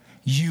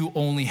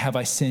only have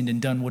I sinned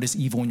and done what is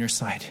evil in your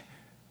sight.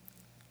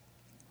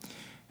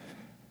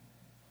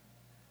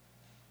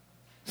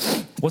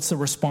 What's the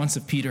response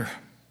of Peter?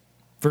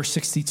 Verse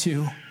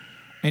 62,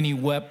 and he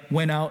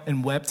went out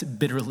and wept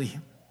bitterly.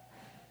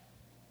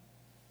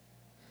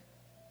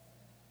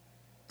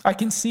 I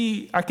can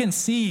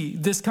see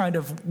this kind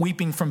of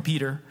weeping from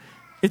Peter.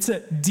 It's a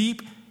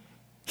deep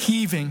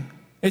heaving.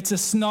 It's a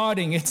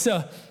snotting. It's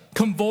a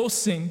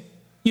convulsing.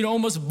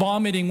 Almost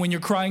vomiting when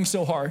you're crying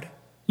so hard.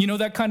 You know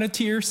that kind of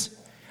tears?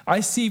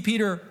 I see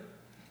Peter.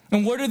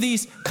 And what are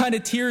these kind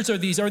of tears? Are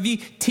the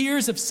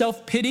tears of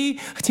self-pity?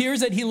 Tears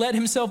that he let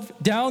himself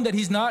down, that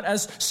he's not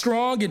as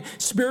strong and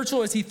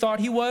spiritual as he thought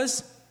he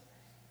was?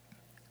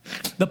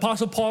 The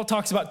Apostle Paul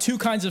talks about two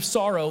kinds of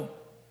sorrow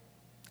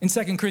in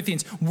 2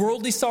 Corinthians.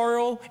 Worldly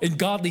sorrow and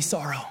godly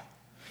sorrow.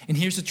 And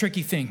here's the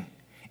tricky thing.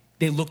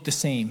 They look the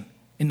same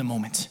in the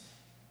moment.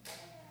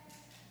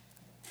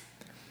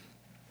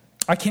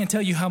 I can't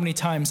tell you how many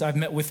times I've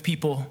met with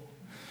people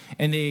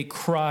and they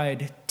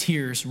cried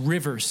tears,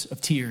 rivers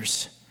of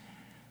tears,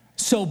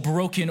 so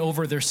broken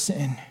over their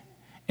sin.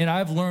 And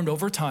I've learned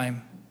over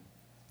time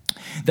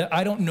that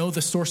I don't know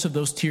the source of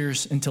those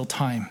tears until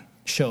time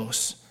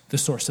shows the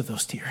source of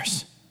those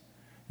tears.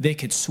 They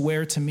could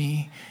swear to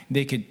me,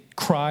 they could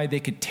cry,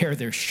 they could tear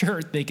their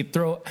shirt, they could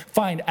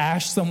find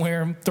ash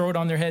somewhere and throw it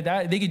on their head.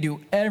 They could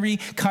do every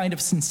kind of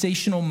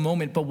sensational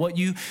moment, but what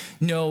you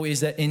know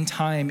is that in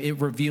time it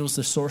reveals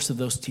the source of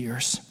those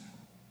tears.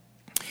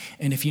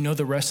 And if you know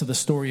the rest of the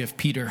story of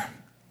Peter,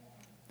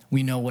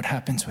 we know what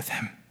happens with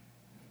him.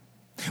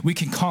 We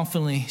can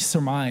confidently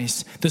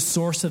surmise the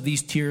source of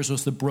these tears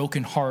was the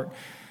broken heart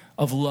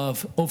of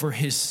love over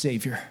his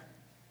Savior.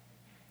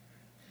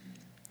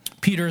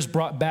 Peter is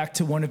brought back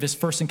to one of his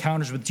first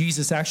encounters with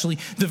Jesus. Actually,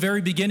 the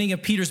very beginning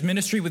of Peter's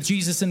ministry with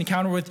Jesus, an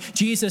encounter with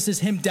Jesus, is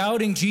him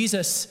doubting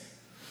Jesus.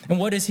 And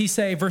what does he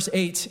say? Verse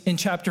 8 in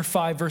chapter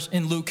 5,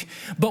 in Luke.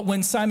 But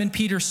when Simon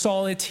Peter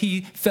saw it,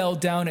 he fell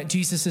down at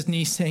Jesus'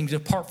 knees, saying,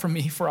 "Depart from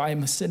me, for I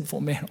am a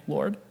sinful man,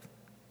 Lord."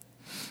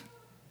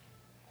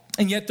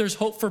 And yet there's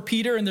hope for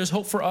Peter, and there's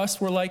hope for us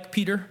who are like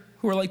Peter.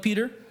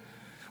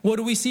 What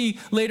do we see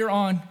later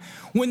on?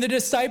 When the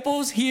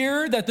disciples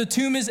hear that the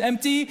tomb is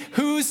empty,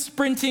 who's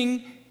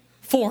sprinting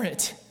for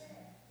it?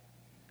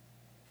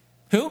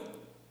 Who?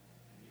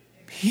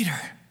 Peter.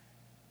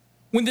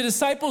 When the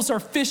disciples are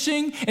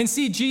fishing and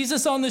see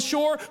Jesus on the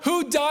shore,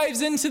 who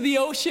dives into the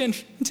ocean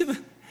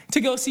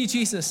to go see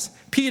Jesus?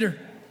 Peter.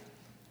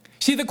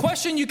 See, the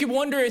question you could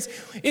wonder is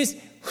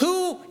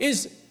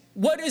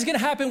what is going to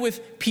happen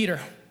with Peter?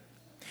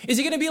 Is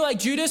he going to be like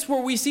Judas,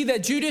 where we see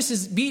that Judas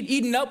is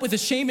eaten up with the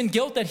shame and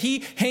guilt that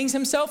he hangs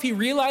himself? He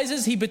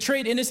realizes he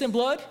betrayed innocent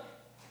blood.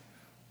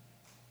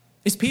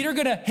 Is Peter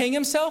going to hang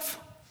himself?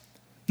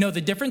 No,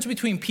 the difference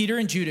between Peter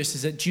and Judas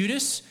is that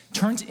Judas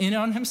turns in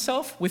on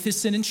himself with his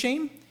sin and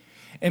shame,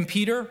 and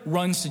Peter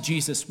runs to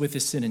Jesus with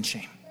his sin and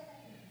shame.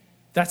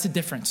 That's the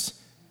difference.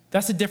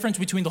 That's the difference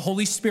between the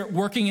Holy Spirit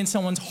working in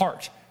someone's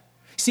heart.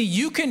 See,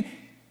 you can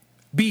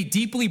be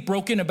deeply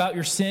broken about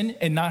your sin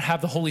and not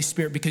have the Holy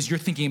Spirit because you're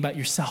thinking about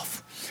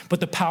yourself. But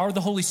the power of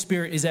the Holy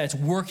Spirit is that it's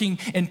working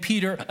in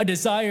Peter a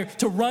desire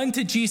to run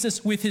to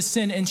Jesus with his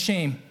sin and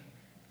shame.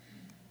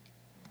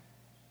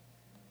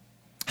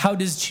 How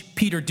does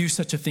Peter do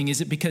such a thing? Is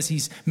it because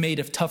he's made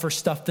of tougher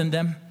stuff than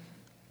them?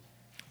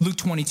 Luke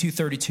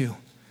 22:32.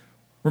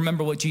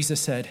 Remember what Jesus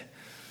said.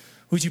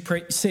 Would you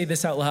say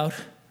this out loud?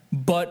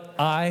 But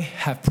I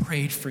have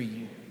prayed for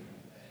you.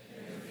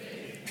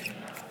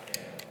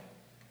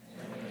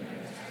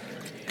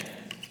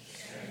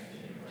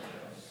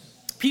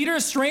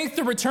 Peter's strength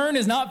to return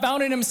is not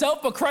found in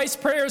himself, but Christ's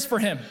prayers for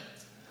him.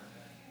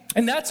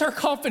 And that's our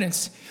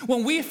confidence.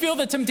 When we feel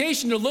the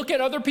temptation to look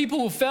at other people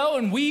who fell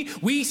and we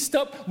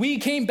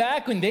came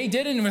back when they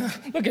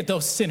didn't. Look at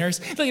those sinners.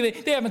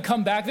 Look, they haven't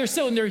come back. They're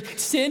still in their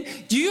sin.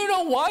 Do you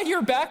know why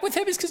you're back with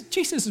him? It's because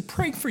Jesus is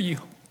praying for you.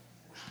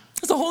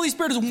 Because the Holy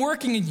Spirit is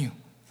working in you.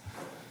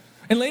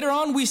 And later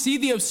on, we see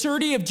the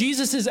absurdity of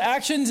Jesus'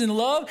 actions in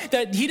love,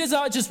 that he does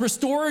not just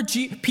restore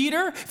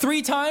Peter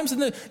 3 times in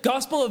the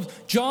Gospel of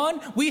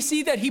John. We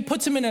see that he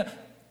puts him in a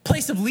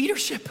place of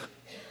leadership.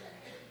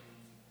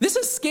 This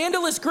is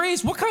scandalous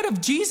grace. What kind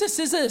of Jesus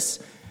is this?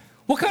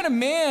 What kind of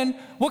man,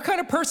 what kind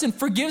of person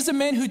forgives a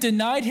man who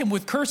denied him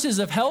with curses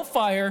of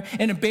hellfire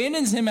and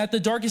abandons him at the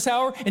darkest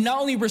hour, and not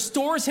only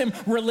restores him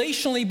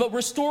relationally, but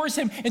restores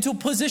him into a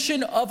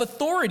position of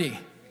authority?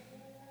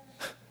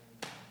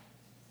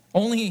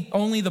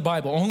 Only the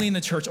Bible, only in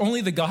the church, only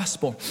the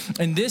gospel.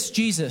 And this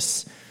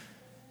Jesus,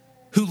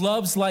 who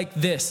loves like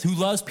this, who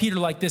loves Peter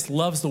like this,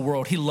 loves the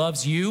world. He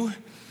loves you.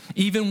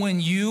 Even when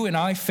you and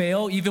I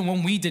fail, even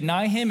when we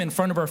deny him in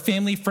front of our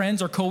family,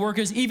 friends, or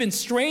coworkers, even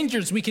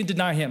strangers, we can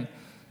deny him.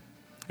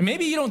 And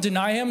maybe you don't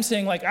deny him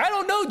saying like, I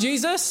don't know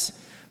Jesus,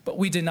 but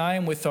we deny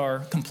him with our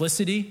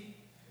complicity,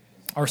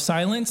 our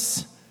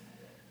silence,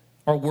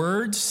 our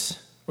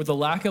words, or the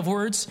lack of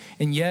words.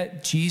 And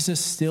yet Jesus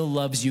still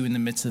loves you in the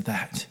midst of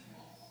that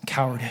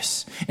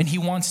cowardice. And he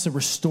wants to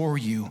restore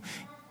you,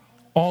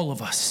 all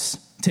of us,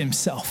 to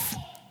himself.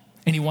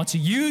 And he wants to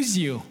use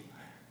you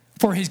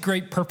for his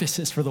great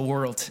purposes for the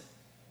world.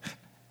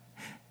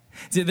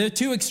 There are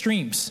 2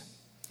 extremes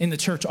in the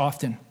church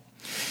often.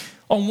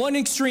 On one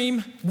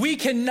extreme, we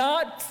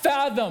cannot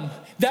fathom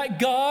that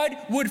God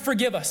would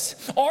forgive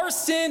us. Our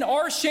sin,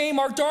 our shame,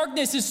 our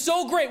darkness is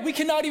so great, we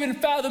cannot even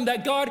fathom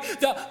that God,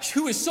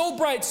 who is so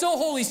bright, so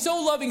holy, so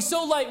loving,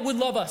 so light, would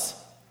love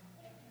us.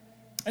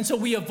 And so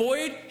we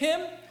avoid him,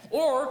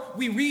 or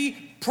we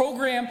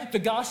reprogram the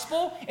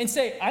gospel and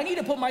say, I need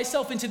to put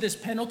myself into this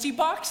penalty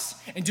box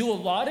and do a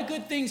lot of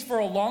good things for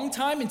a long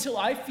time until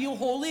I feel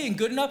holy and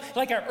good enough,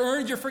 like I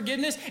earned your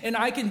forgiveness, and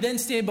I can then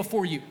stand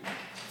before you.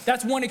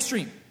 That's one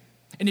extreme.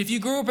 And if you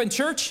grew up in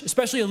church,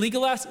 especially a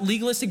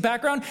legalistic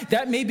background,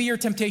 that may be your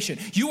temptation.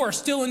 You are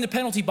still in the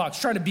penalty box,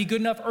 trying to be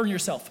good enough, earn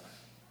yourself.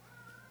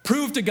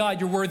 Prove to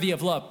God you're worthy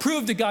of love.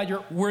 Prove to God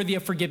you're worthy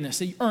of forgiveness,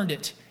 that you earned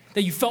it,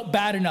 that you felt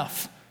bad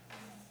enough.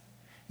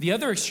 The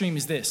other extreme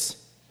is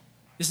this.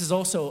 This is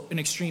also an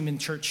extreme in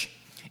church,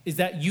 is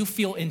that you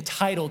feel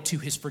entitled to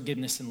his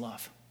forgiveness and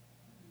love.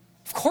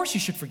 Of course you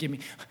should forgive me.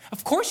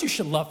 Of course you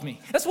should love me.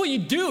 That's what you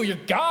do. You're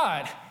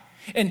God.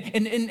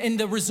 And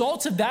the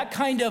results of that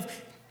kind of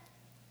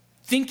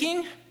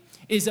thinking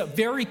is a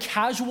very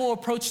casual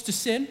approach to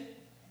sin.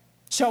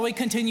 Shall we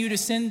continue to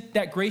sin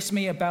that grace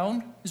may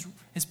abound,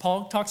 as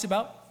Paul talks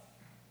about?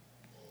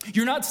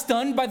 You're not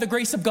stunned by the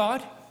grace of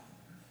God.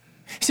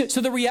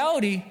 So the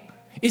reality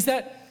is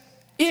that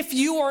if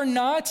you are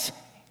not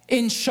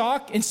in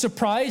shock and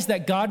surprise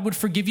that God would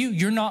forgive you,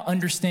 you're not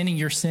understanding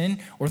your sin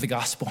or the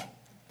gospel.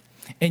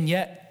 And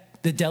yet,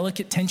 the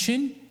delicate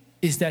tension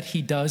is that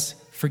he does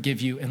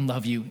forgive you and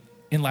love you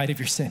in light of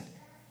your sin.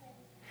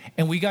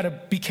 And we got to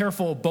be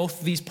careful of both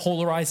of these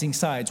polarizing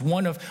sides.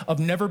 One of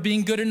never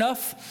being good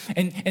enough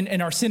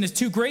and our sin is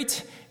too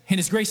great, and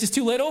his grace is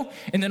too little,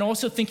 and then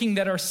also thinking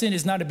that our sin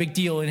is not a big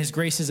deal and his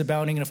grace is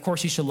abounding, and of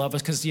course he should love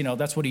us because,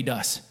 that's what he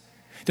does.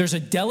 There's a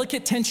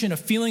delicate tension of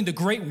feeling the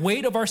great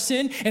weight of our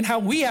sin and how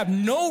we have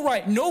no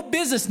right, no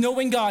business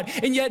knowing God,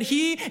 and yet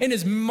he, in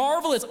his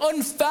marvelous,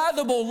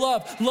 unfathomable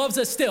love, loves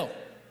us still.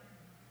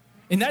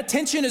 And that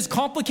tension is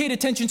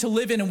complicated tension to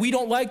live in, and we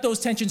don't like those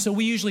tensions, so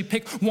we usually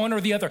pick one or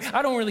the other.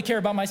 I don't really care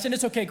about my sin.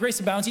 It's okay. Grace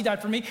abounds. He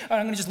died for me. All right,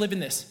 I'm going to just live in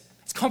this.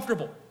 It's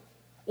comfortable.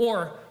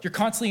 Or you're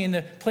constantly in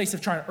the place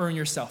of trying to earn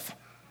yourself.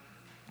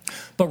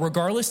 But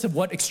regardless of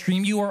what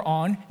extreme you are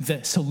on,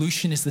 the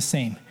solution is the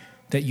same,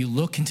 that you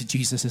look into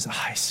Jesus'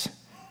 eyes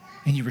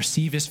and you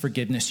receive his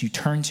forgiveness. You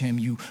turn to him.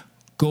 You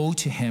go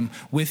to him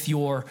with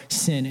your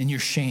sin and your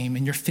shame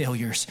and your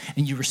failures,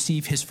 and you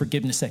receive his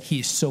forgiveness that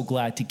he is so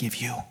glad to give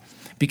you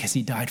because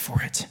he died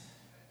for it.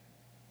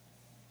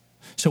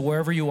 So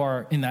wherever you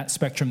are in that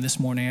spectrum this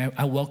morning,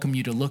 I welcome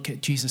you to look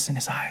at Jesus in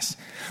his eyes.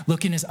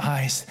 Look in his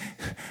eyes,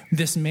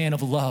 this man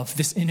of love,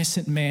 this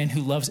innocent man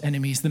who loves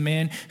enemies, the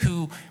man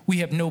who we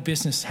have no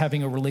business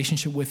having a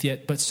relationship with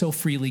yet, but so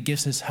freely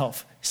gives his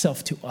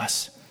self to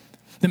us.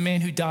 The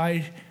man who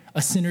died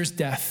a sinner's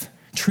death,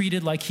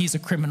 treated like he's a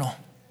criminal.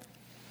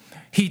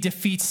 He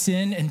defeats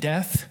sin and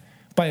death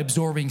by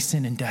absorbing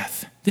sin and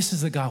death. This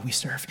is the God we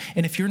serve.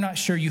 And if you're not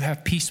sure you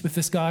have peace with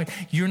this God,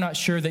 you're not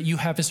sure that you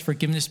have his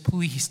forgiveness,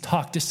 please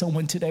talk to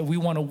someone today. We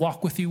want to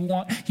walk with you. We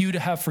want you to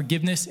have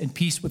forgiveness and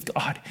peace with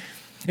God.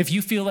 If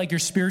you feel like you're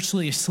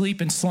spiritually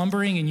asleep and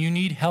slumbering and you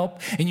need help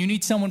and you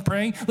need someone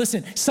praying,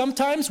 listen,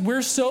 sometimes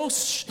we're so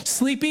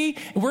sleepy,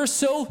 we're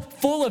so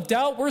full of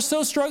doubt, we're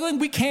so struggling,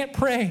 we can't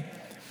pray.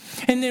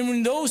 And then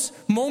in those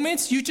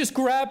moments, you just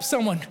grab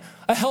someone,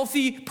 a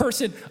healthy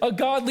person, a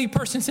godly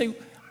person, say,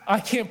 I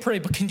can't pray,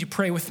 but can you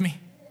pray with me?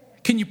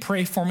 Can you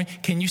pray for me?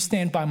 Can you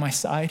stand by my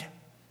side?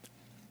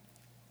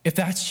 If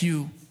that's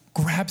you,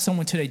 grab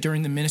someone today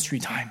during the ministry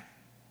time.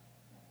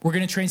 We're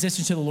going to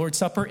transition to the Lord's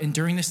Supper, and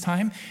during this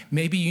time,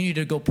 maybe you need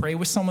to go pray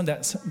with someone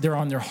that's they're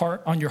on your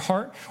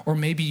heart, or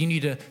maybe you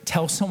need to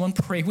tell someone,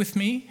 pray with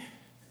me.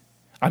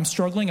 I'm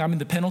struggling, I'm in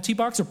the penalty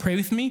box, or pray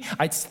with me.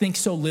 I think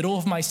so little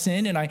of my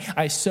sin, and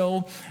I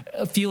so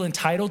feel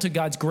entitled to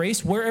God's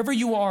grace. Wherever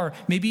you are,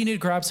 maybe you need to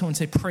grab someone and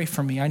say, pray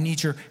for me. I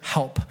need your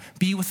help.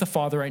 Be with the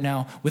Father right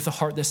now with a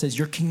heart that says,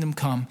 your kingdom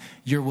come,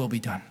 your will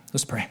be done.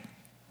 Let's pray.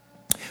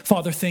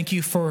 Father, thank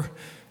you for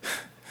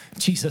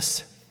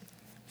Jesus,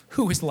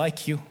 who is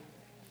like you.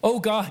 Oh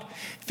God,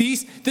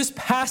 this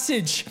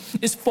passage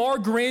is far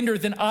grander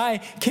than I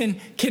can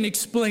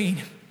explain.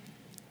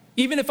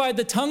 Even if I had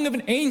the tongue of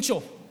an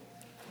angel,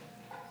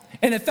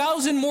 and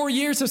 1,000 more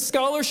years of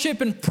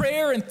scholarship and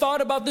prayer and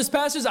thought about this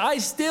passage, I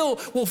still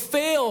will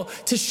fail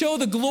to show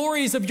the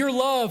glories of your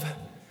love,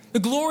 the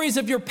glories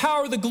of your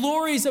power, the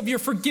glories of your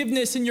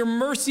forgiveness and your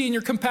mercy and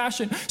your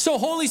compassion. So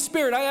Holy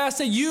Spirit, I ask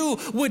that you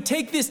would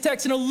take this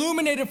text and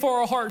illuminate it for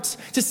our hearts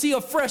to see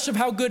afresh of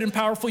how good and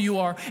powerful you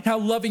are and how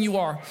loving you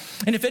are.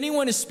 And if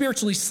anyone is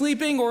spiritually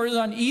sleeping or is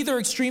on either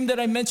extreme that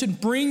I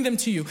mentioned, bring them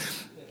to you.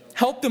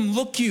 Help them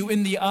look you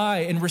in the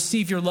eye and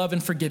receive your love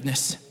and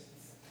forgiveness.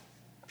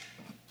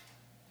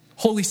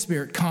 Holy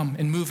Spirit, come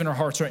and move in our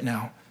hearts right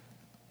now.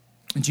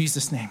 In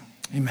Jesus' name,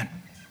 amen.